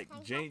like Can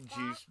I Jane touch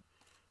that? Juice.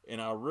 And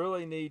I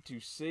really need to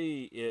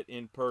see it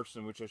in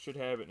person, which I should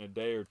have it in a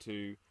day or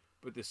two.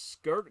 But the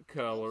skirt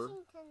color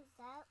Fishing comes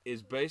out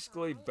is to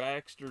basically fight.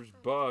 Baxter's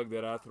bug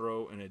that I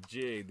throw in a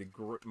jig, the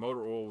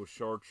motor oil with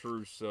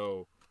chartreuse.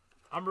 So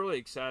I'm really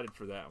excited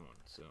for that one.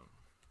 So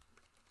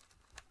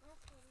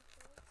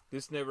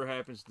this never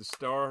happens. The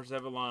stars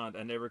have aligned.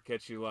 I never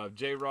catch you live.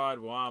 J-Rod,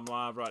 well, I'm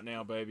live right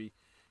now, baby.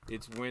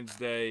 It's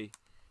Wednesday,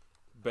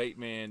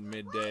 Baitman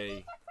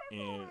Midday,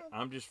 and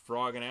I'm just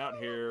frogging out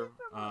here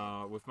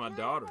with my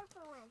daughter.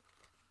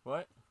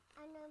 What?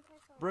 I know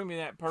purple. Bring me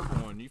that purple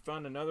one. You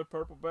find another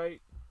purple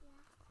bait? Yeah.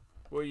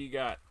 What you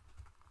got?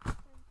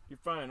 You're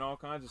finding all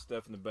kinds of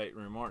stuff in the bait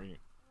room, aren't you?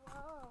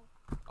 Whoa.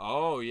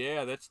 Oh,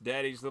 yeah, that's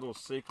Daddy's little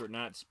secret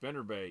night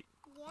spinner bait.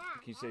 Yeah.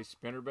 Can you say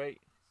spinner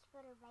bait?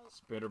 Spitter bait.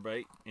 Spinner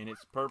bait, and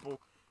it's purple.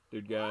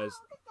 Dude, guys,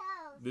 Look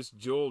at those. this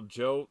Jewel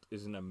Jolt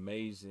is an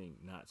amazing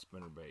night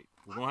spinner bait.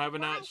 We're going to have a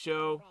night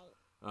show.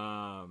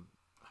 I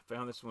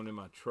found this one in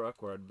my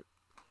truck where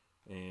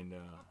and That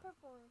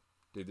purple one.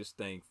 dude, this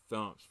thing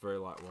thumps very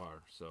light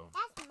wire. So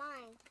That's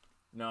mine.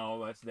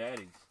 no, that's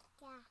Daddy's.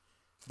 Yeah.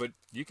 But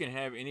you can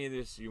have any of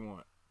this you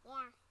want. Yeah.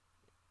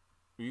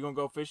 Are you gonna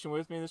go fishing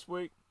with me this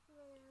week?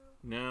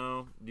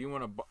 No. Do you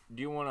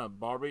want a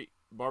Barbie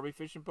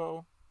fishing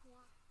pole?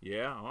 Yeah.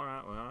 Yeah. All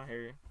right. Well, I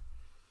hear you.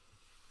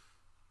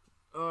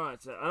 All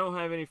right. So I don't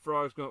have any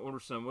frogs. Going to order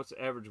some. What's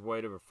the average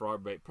weight of a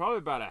frog bait? Probably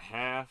about a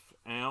 ½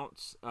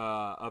 ounce,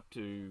 up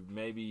to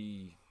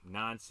maybe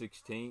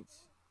 9/16.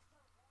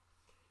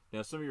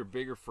 Now some of your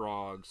bigger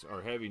frogs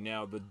are heavy.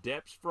 Now the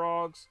depths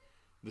frogs,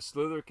 the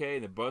Slither K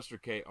and the Buster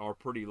K are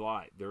pretty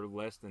light. They're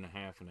less than a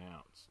 ½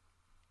 ounce.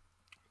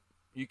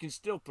 You can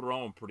still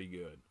throw them pretty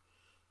good,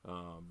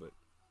 but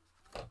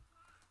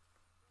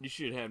you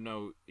should have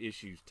no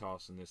issues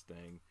tossing this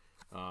thing.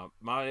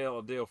 My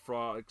ideal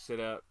frog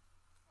setup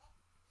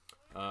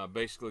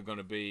basically going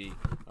to be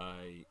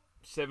a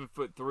 7'3"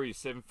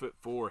 to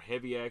 7'4"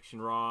 heavy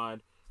action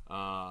rod,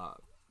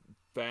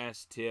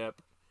 fast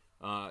tip.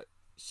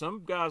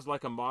 Some guys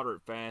like a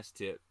moderate fast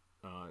tip,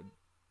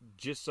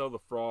 just so the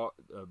frog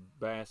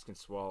bass can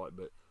swallow it.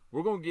 But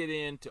we're gonna get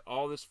into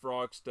all this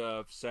frog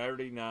stuff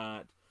Saturday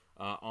night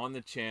on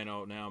the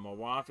channel. Now my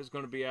wife is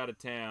going to be out of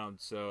town,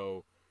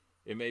 so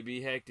it may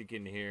be hectic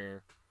in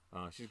here.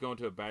 She's going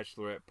to a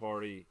bachelorette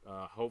party.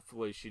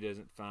 Hopefully she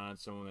doesn't find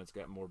someone that's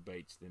got more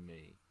baits than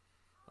me,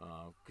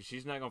 because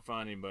she's not going to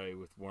find anybody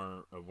with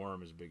a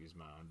worm as big as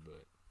mine.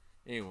 But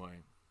anyway,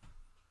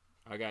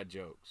 I got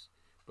jokes.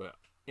 But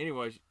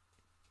anyway,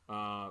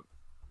 my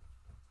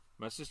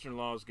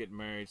sister-in-law is getting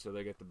married, so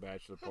they got the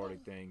bachelor party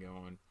thing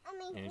going.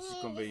 And it's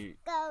just going to be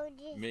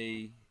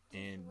me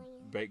and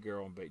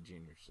Baitgirl and Bait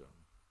Junior. So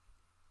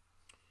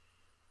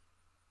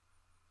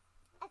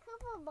A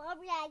couple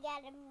Bobby, I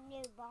got a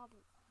new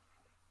Bobby.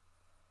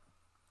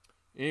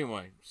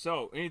 anyway,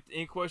 so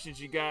any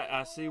questions you got?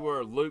 I see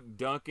where Luke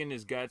Duncan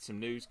has got some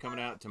news coming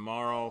out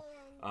tomorrow.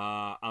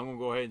 I'm going to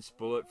go ahead and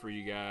spoil it for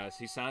you guys.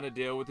 He signed a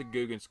deal with the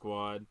Guggen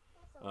Squad.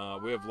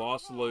 We have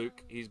lost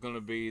Luke. He's going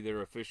to be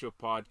their official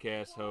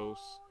podcast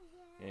host.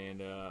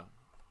 And,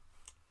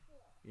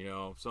 you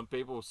know, some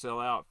people sell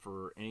out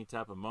for any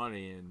type of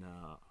money, and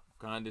I'm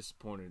kind of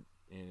disappointed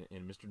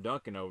in Mr.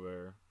 Duncan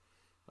over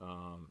there.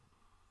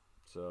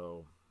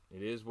 So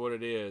it is what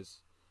it is.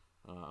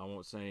 I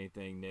won't say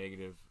anything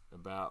negative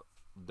about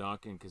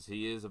Duncan because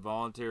he is a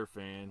volunteer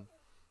fan.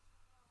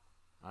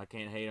 I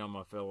can't hate on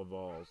my fellow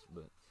Vols,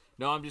 but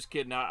no, I'm just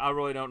kidding. I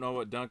really don't know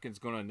what Duncan's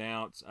going to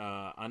announce.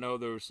 I know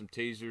there were some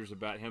teasers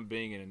about him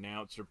being an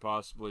announcer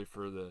possibly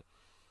for the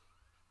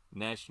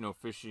National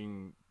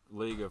Fishing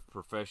League of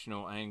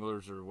Professional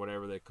Anglers or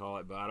whatever they call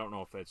it, but I don't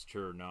know if that's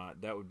true or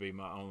not. That would be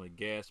my only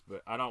guess,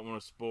 but I don't want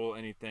to spoil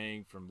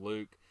anything from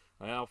Luke.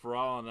 Well, for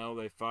all I know,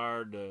 they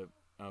fired the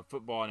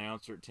football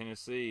announcer at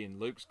Tennessee, and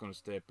Luke's going to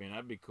step in.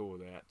 I'd be cool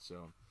with that.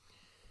 So,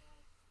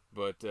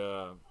 but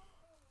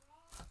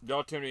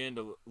y'all tuning in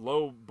to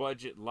Low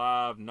Budget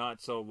Live,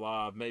 Not So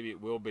Live. Maybe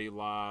it will be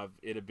live.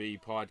 It'll be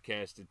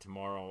podcasted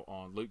tomorrow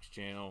on Luke's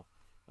channel.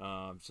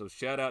 So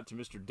shout out to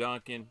Mr.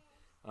 Duncan.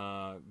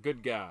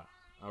 Good guy.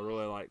 I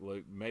really like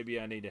Luke. Maybe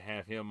I need to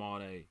have him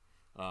on a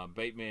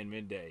Baitman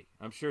Mid-Day.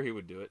 I'm sure he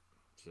would do it.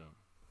 So,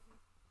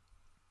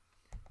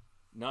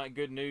 not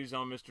good news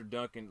on Mr.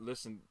 Duncan.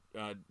 Listen,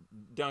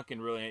 Duncan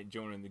really ain't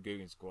joining the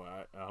Guggen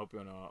Squad. I hope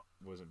you know I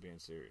wasn't being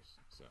serious.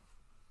 So,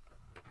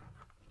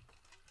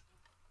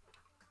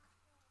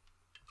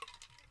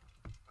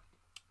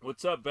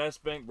 what's up, Bass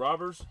Bank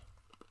Robbers?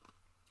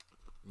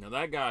 Now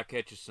that guy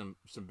catches some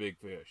big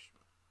fish.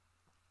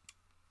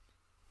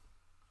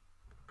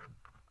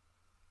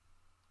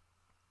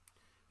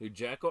 The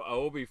Jackal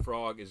Obi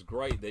frog is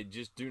great. They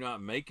just do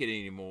not make it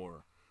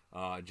anymore.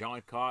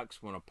 John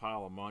Cox won a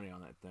pile of money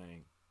on that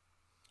thing.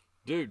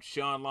 Dude,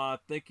 Sean Law,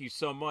 thank you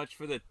so much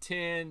for the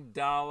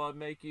 $10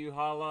 make you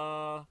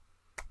holla.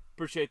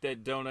 Appreciate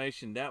that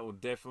donation. That will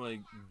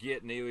definitely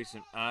get Neely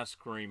some ice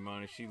cream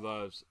money. She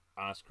loves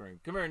ice cream.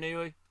 Come here,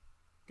 Neely.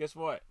 Guess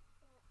what?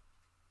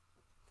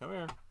 Come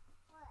here.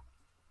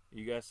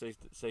 You guys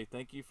say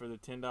thank you for the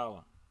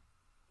 $10.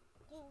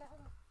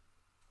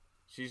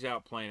 She's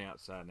out playing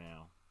outside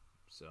now,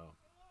 so.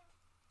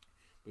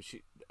 But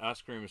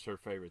ice cream is her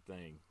favorite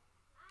thing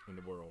in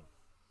the world.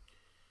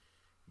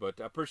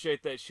 But I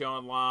appreciate that,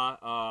 Sean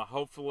Law.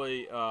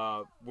 Hopefully,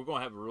 we're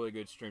gonna have a really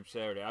good stream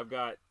Saturday.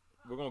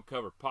 We're gonna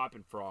cover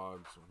popping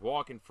frogs,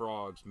 walking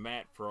frogs,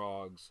 mat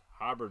frogs,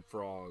 hybrid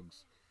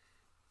frogs,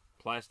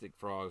 plastic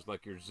frogs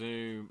like your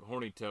Zoom,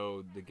 horny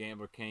toad, the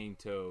gambler cane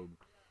toad,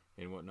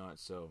 and whatnot.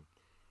 So,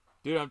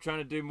 dude, I'm trying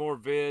to do more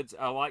vids.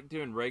 I like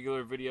doing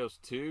regular videos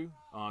too.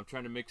 I'm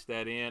trying to mix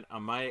that in. I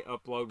might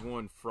upload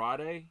one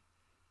Friday.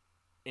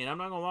 And I'm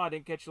not going to lie, I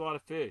didn't catch a lot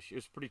of fish. It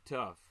was pretty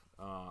tough.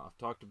 I've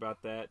talked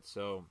about that.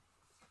 So,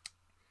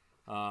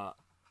 I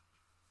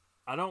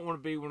don't want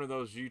to be one of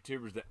those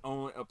YouTubers that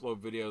only upload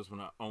videos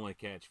when I only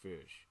catch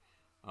fish.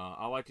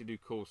 I like to do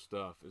cool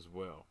stuff as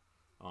well.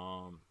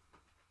 I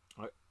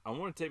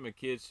want to take my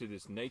kids to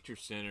this nature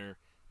center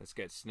that's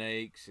got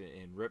snakes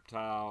and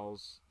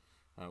reptiles.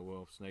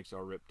 Well, snakes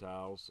are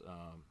reptiles.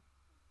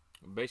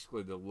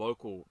 Basically, the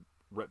local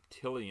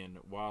reptilian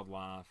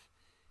wildlife.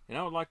 And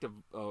I would like to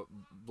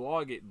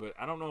vlog it, but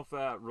I don't know if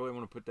I really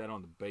want to put that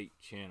on the bait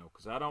channel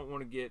because I don't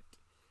want to get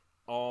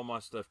all my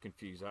stuff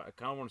confused. I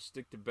kind of want to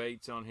stick to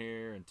baits on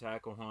here and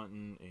tackle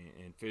hunting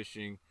and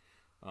fishing.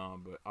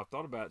 But I've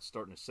thought about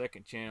starting a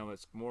second channel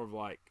that's more of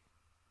like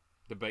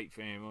the bait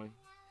family.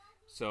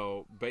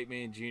 So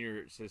Baitman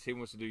Jr. says he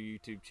wants to do a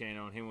YouTube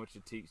channel and he wants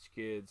to teach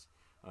kids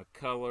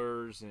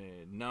colors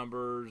and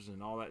numbers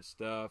and all that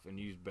stuff and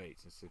use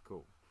baits. I said,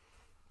 cool.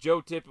 Joe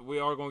Tippett, we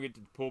are going to get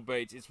to the pull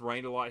baits. It's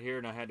rained a lot here,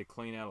 and I had to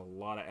clean out a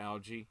lot of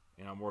algae,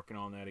 and I'm working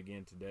on that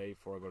again today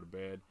before I go to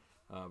bed.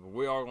 But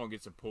we are going to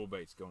get some pull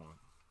baits going.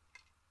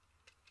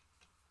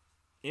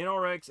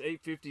 NRX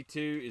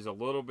 852 is a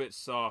little bit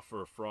soft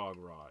for a frog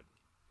rod.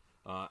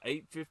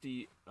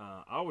 850,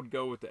 I would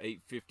go with the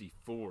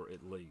 854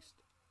 at least.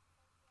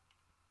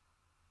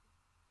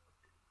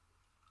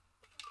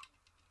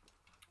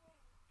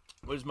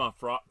 What is my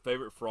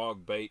favorite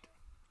frog bait?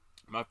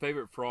 My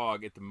favorite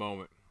frog at the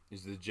moment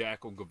is the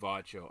Jackal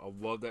Gavacho. I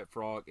love that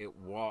frog. It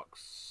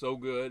walks so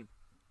good.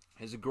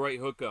 Has a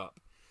great hookup.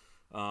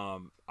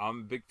 I'm a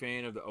big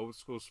fan of the old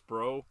school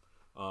Spro.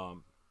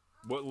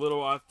 What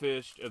little I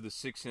fished of the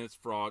 6 cents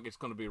frog, it's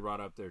going to be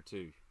right up there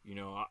too. You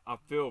know, I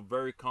feel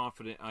very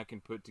confident I can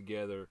put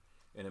together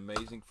an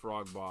amazing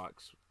frog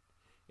box,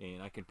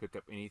 and I can pick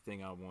up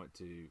anything I want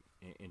to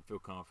and feel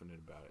confident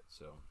about it.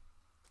 So,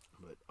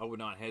 but I would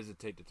not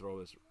hesitate to throw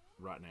this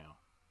right now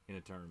in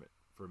a tournament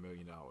for $1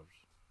 million.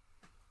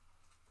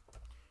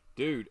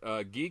 Dude,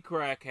 Geek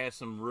Crack has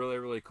some really,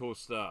 really cool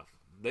stuff.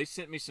 They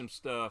sent me some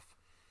stuff.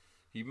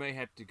 You may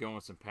have to go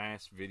on some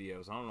past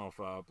videos. I don't know if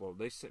I upload.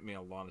 They sent me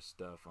a lot of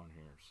stuff on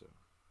here. So,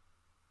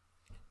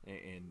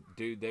 and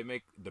dude, they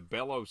make the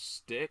Bellow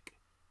Stick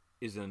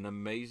is an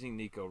amazing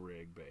Nico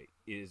rig bait.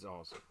 It is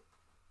awesome.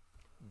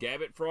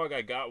 Gabbit Frog,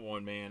 I got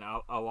one, man.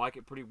 I like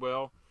it pretty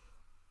well.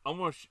 I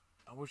wish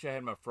I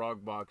had my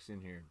frog box in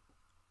here.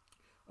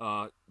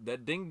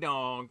 That Ding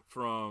Dong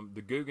from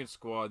the Guggen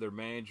Squad, their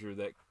manager,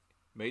 that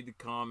made the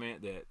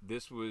comment that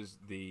this was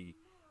the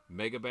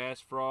Mega Bass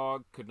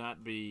Frog, could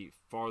not be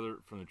farther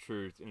from the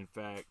truth. In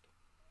fact,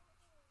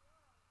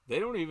 they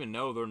don't even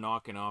know they're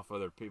knocking off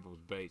other people's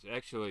baits.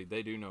 Actually,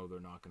 they do know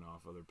they're knocking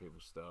off other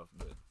people's stuff.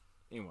 But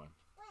anyway.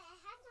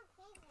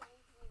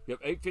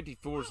 Yep,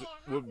 854s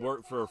would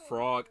work for a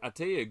frog. I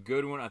tell you a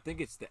good one. I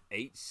think it's the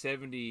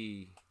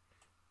 870.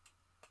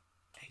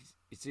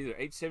 It's either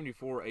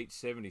 874 or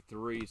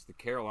 873. It's the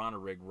Carolina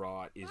rig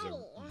rod. Is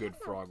a good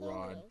frog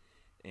rod.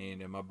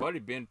 And my buddy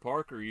Ben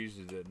Parker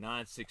uses a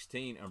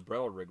 916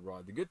 umbrella rig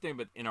rod. The good thing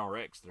about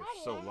NRX, they're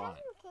so light.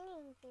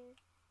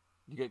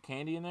 You got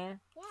candy in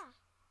there? Yeah.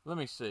 Let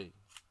me see.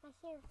 Right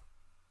here.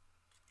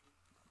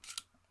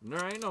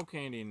 There ain't no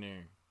candy in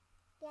there.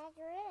 Yeah,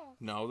 there is.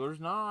 No, there's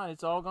not.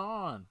 It's all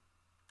gone.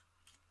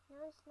 No,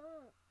 it's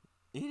not.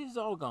 It is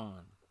all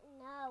gone.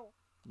 No.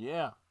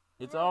 Yeah,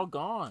 it's all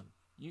gone.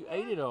 You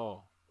ate it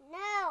all.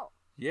 No.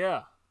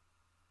 Yeah.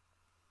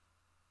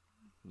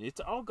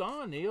 It's all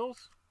gone,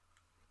 Niels.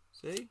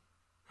 See?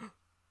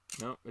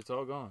 No, it's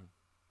all gone.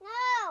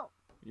 No.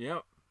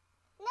 Yep.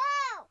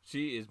 No.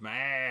 She is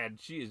mad.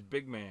 She is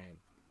big mad.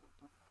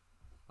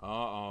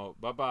 Uh-oh.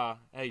 Bye-bye.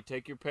 Hey,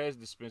 take your Pez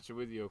dispenser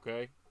with you,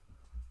 okay?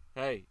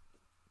 Hey.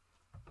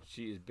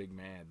 She is big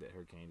mad that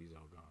her candy's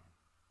all gone.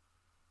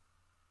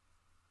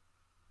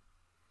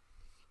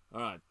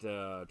 Alright,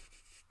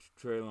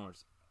 Trey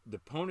Lawrence. The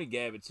Pony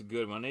Gabbit's a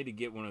good one. I need to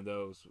get one of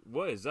those.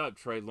 What is up,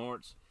 Trey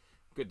Lawrence?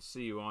 Good to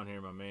see you on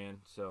here, my man.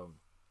 So,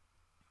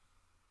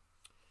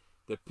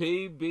 the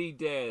PB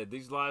Dad.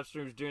 These live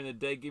streams during the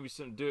day give me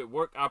something to do at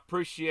work. I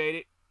appreciate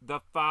it. The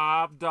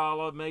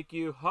 $5 make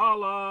you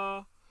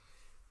holla.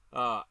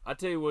 I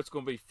tell you what's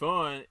going to be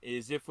fun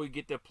is if we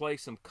get to play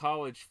some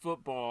college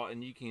football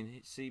and you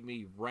can see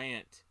me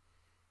rant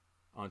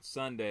on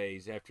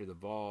Sundays after the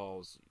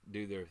Vols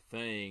do their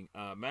thing.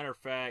 Matter of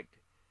fact,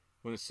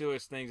 one of the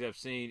silliest things I've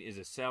seen is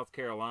a South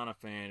Carolina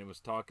fan who was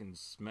talking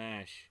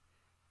smash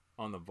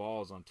on the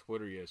Vols on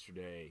Twitter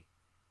yesterday.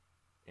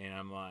 And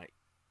I'm like,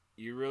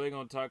 you really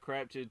going to talk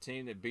crap to a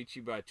team that beat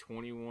you by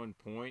 21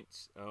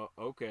 points? Oh,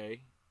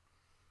 okay.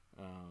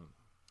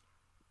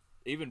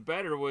 Even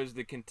better was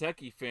the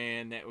Kentucky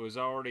fan that was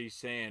already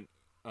saying,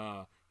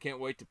 can't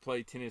wait to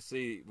play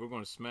Tennessee. We're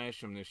going to smash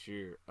them this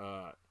year.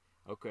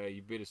 Okay,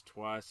 you beat us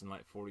twice in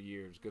like 40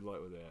 years. Good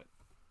luck with that.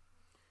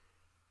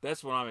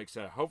 That's what I'm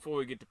excited. Hopefully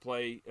we get to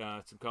play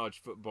some college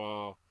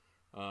football,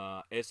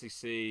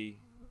 SEC.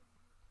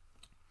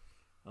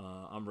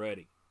 I'm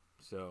ready.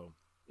 So,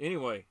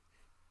 anyway,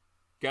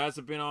 guys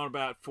have been on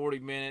about 40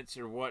 minutes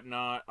or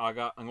whatnot. I'm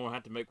going to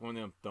have to make one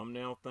of them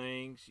thumbnail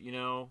things, you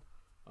know.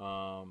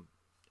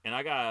 And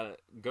I got to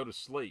go to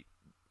sleep.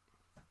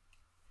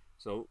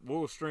 So,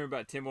 we'll stream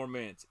about 10 more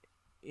minutes.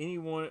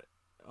 Anyone,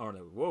 or no,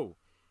 whoa.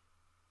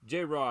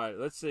 J-Rod,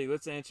 let's see.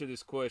 Let's answer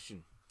this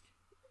question.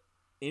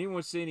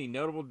 Anyone see any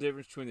notable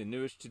difference between the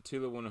newest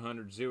Tatula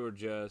 100 Zero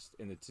Adjust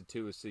and the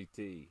Tatula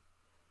CT?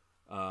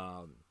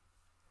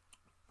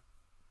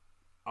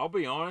 I'll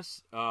be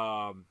honest.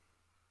 The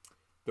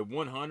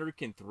 100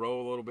 can throw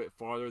a little bit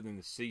farther than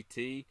the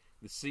CT.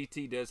 The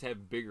CT does have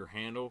a bigger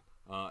handle.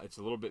 It's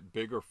a little bit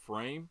bigger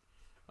frame.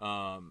 If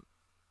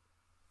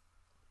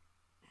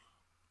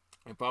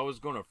I was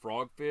going to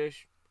frog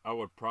fish, I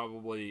would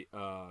probably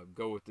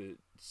go with the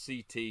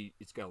CT.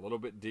 It's got a little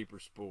bit deeper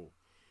spool.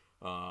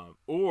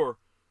 Or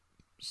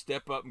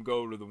step up and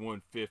go to the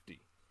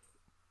 150.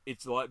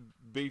 It's a lot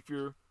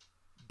beefier,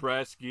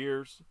 brass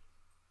gears.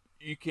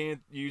 You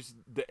can't use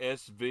the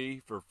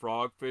SV for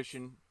frog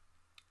fishing,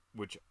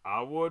 which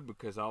I would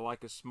because I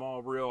like a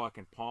small reel. I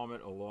can palm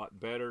it a lot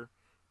better.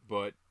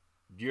 But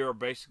you're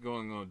basically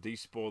going to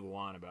despoil the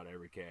line about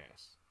every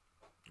cast.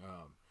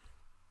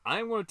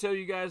 I'm going to tell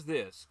you guys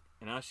this,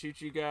 and I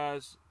shoot you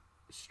guys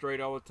straight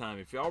all the time.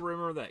 If y'all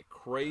remember that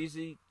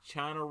crazy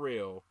China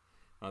reel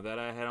that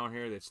I had on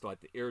here that's like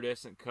the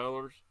iridescent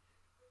colors,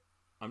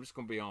 I'm just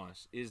going to be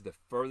honest, it is the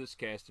furthest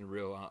casting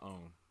reel I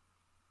own.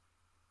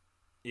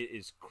 It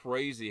is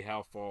crazy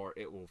how far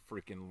it will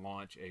freaking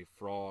launch a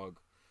frog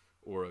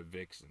or a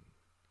vixen.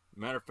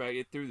 Matter of fact,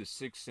 it threw the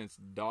Sixth Sense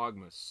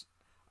Dogmas.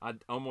 I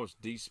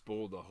almost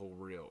despoiled the whole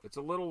reel. It's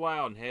a little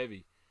loud and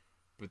heavy,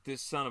 but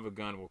this son of a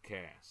gun will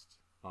cast.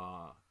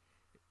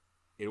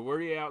 It'll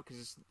wear you out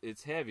because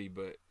it's heavy,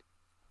 but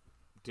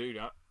dude,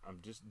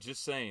 I'm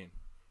just saying,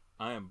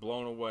 I am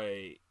blown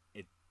away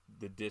at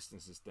the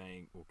distance this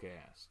thing will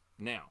cast.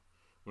 Now,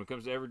 when it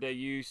comes to everyday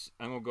use,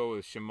 I'm going to go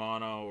with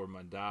Shimano or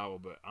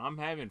Mandala, but I'm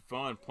having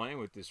fun playing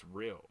with this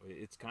reel.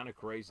 It's kind of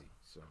crazy.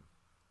 So,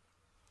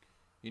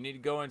 you need to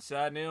go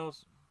inside,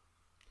 Nils.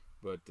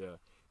 But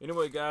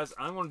anyway, guys,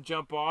 I'm going to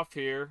jump off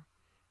here,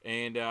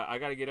 and I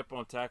got to get up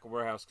on Tackle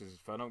Warehouse because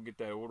if I don't get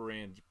that order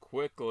in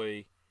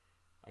quickly,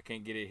 I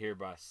can't get it here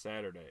by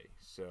Saturday.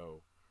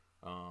 So,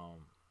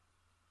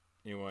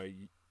 anyway,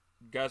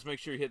 guys, make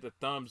sure you hit the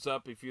thumbs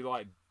up if you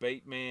like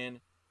Baitman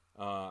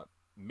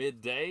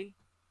Midday.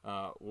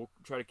 We'll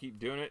try to keep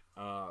doing it.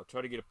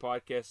 Try to get a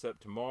podcast up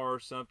tomorrow or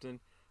something,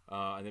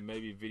 and then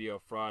maybe a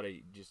video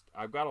Friday.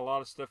 I've got a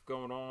lot of stuff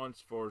going on as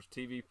far as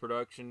TV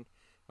production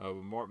with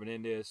Mark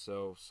Menendez,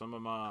 so some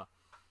of my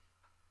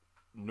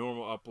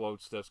normal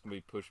upload stuff's gonna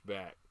be pushed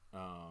back.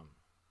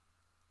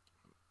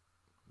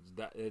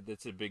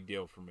 That's a big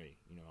deal for me.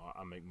 You know,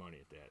 I make money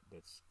at that.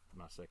 That's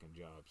my second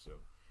job. So,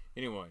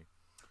 anyway,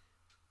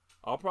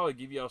 I'll probably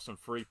give y'all some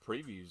free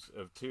previews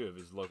of 2 of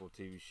his local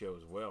TV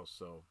shows as well.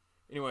 So,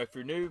 anyway, if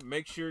you're new,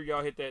 make sure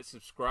y'all hit that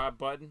subscribe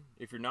button.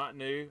 If you're not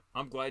new,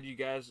 I'm glad you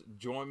guys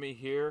joined me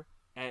here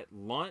at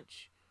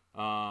lunch.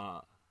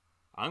 I'm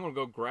going to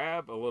go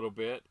grab a little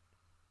bit.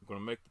 I'm going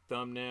to make the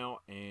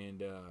thumbnail,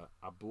 and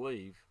I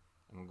believe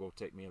I'm going to go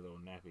take me a little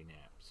nappy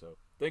nap. So,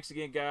 thanks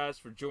again, guys,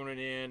 for joining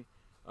in.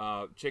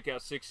 Check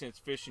out 6 Sense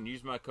Fishing.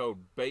 Use my code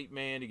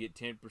BAITMAN to get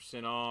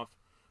 10% off,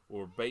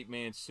 or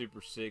Baitman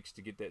Super 6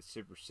 to get that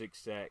Super 6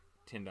 sack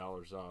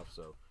 $10 off.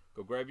 So,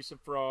 go grab you some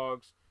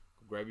frogs.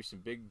 Grab you some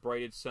big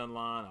braided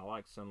sunline. I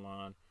like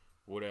sunline.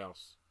 What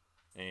else?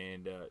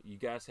 And you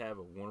guys have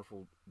a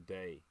wonderful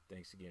day.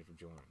 Thanks again for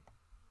joining.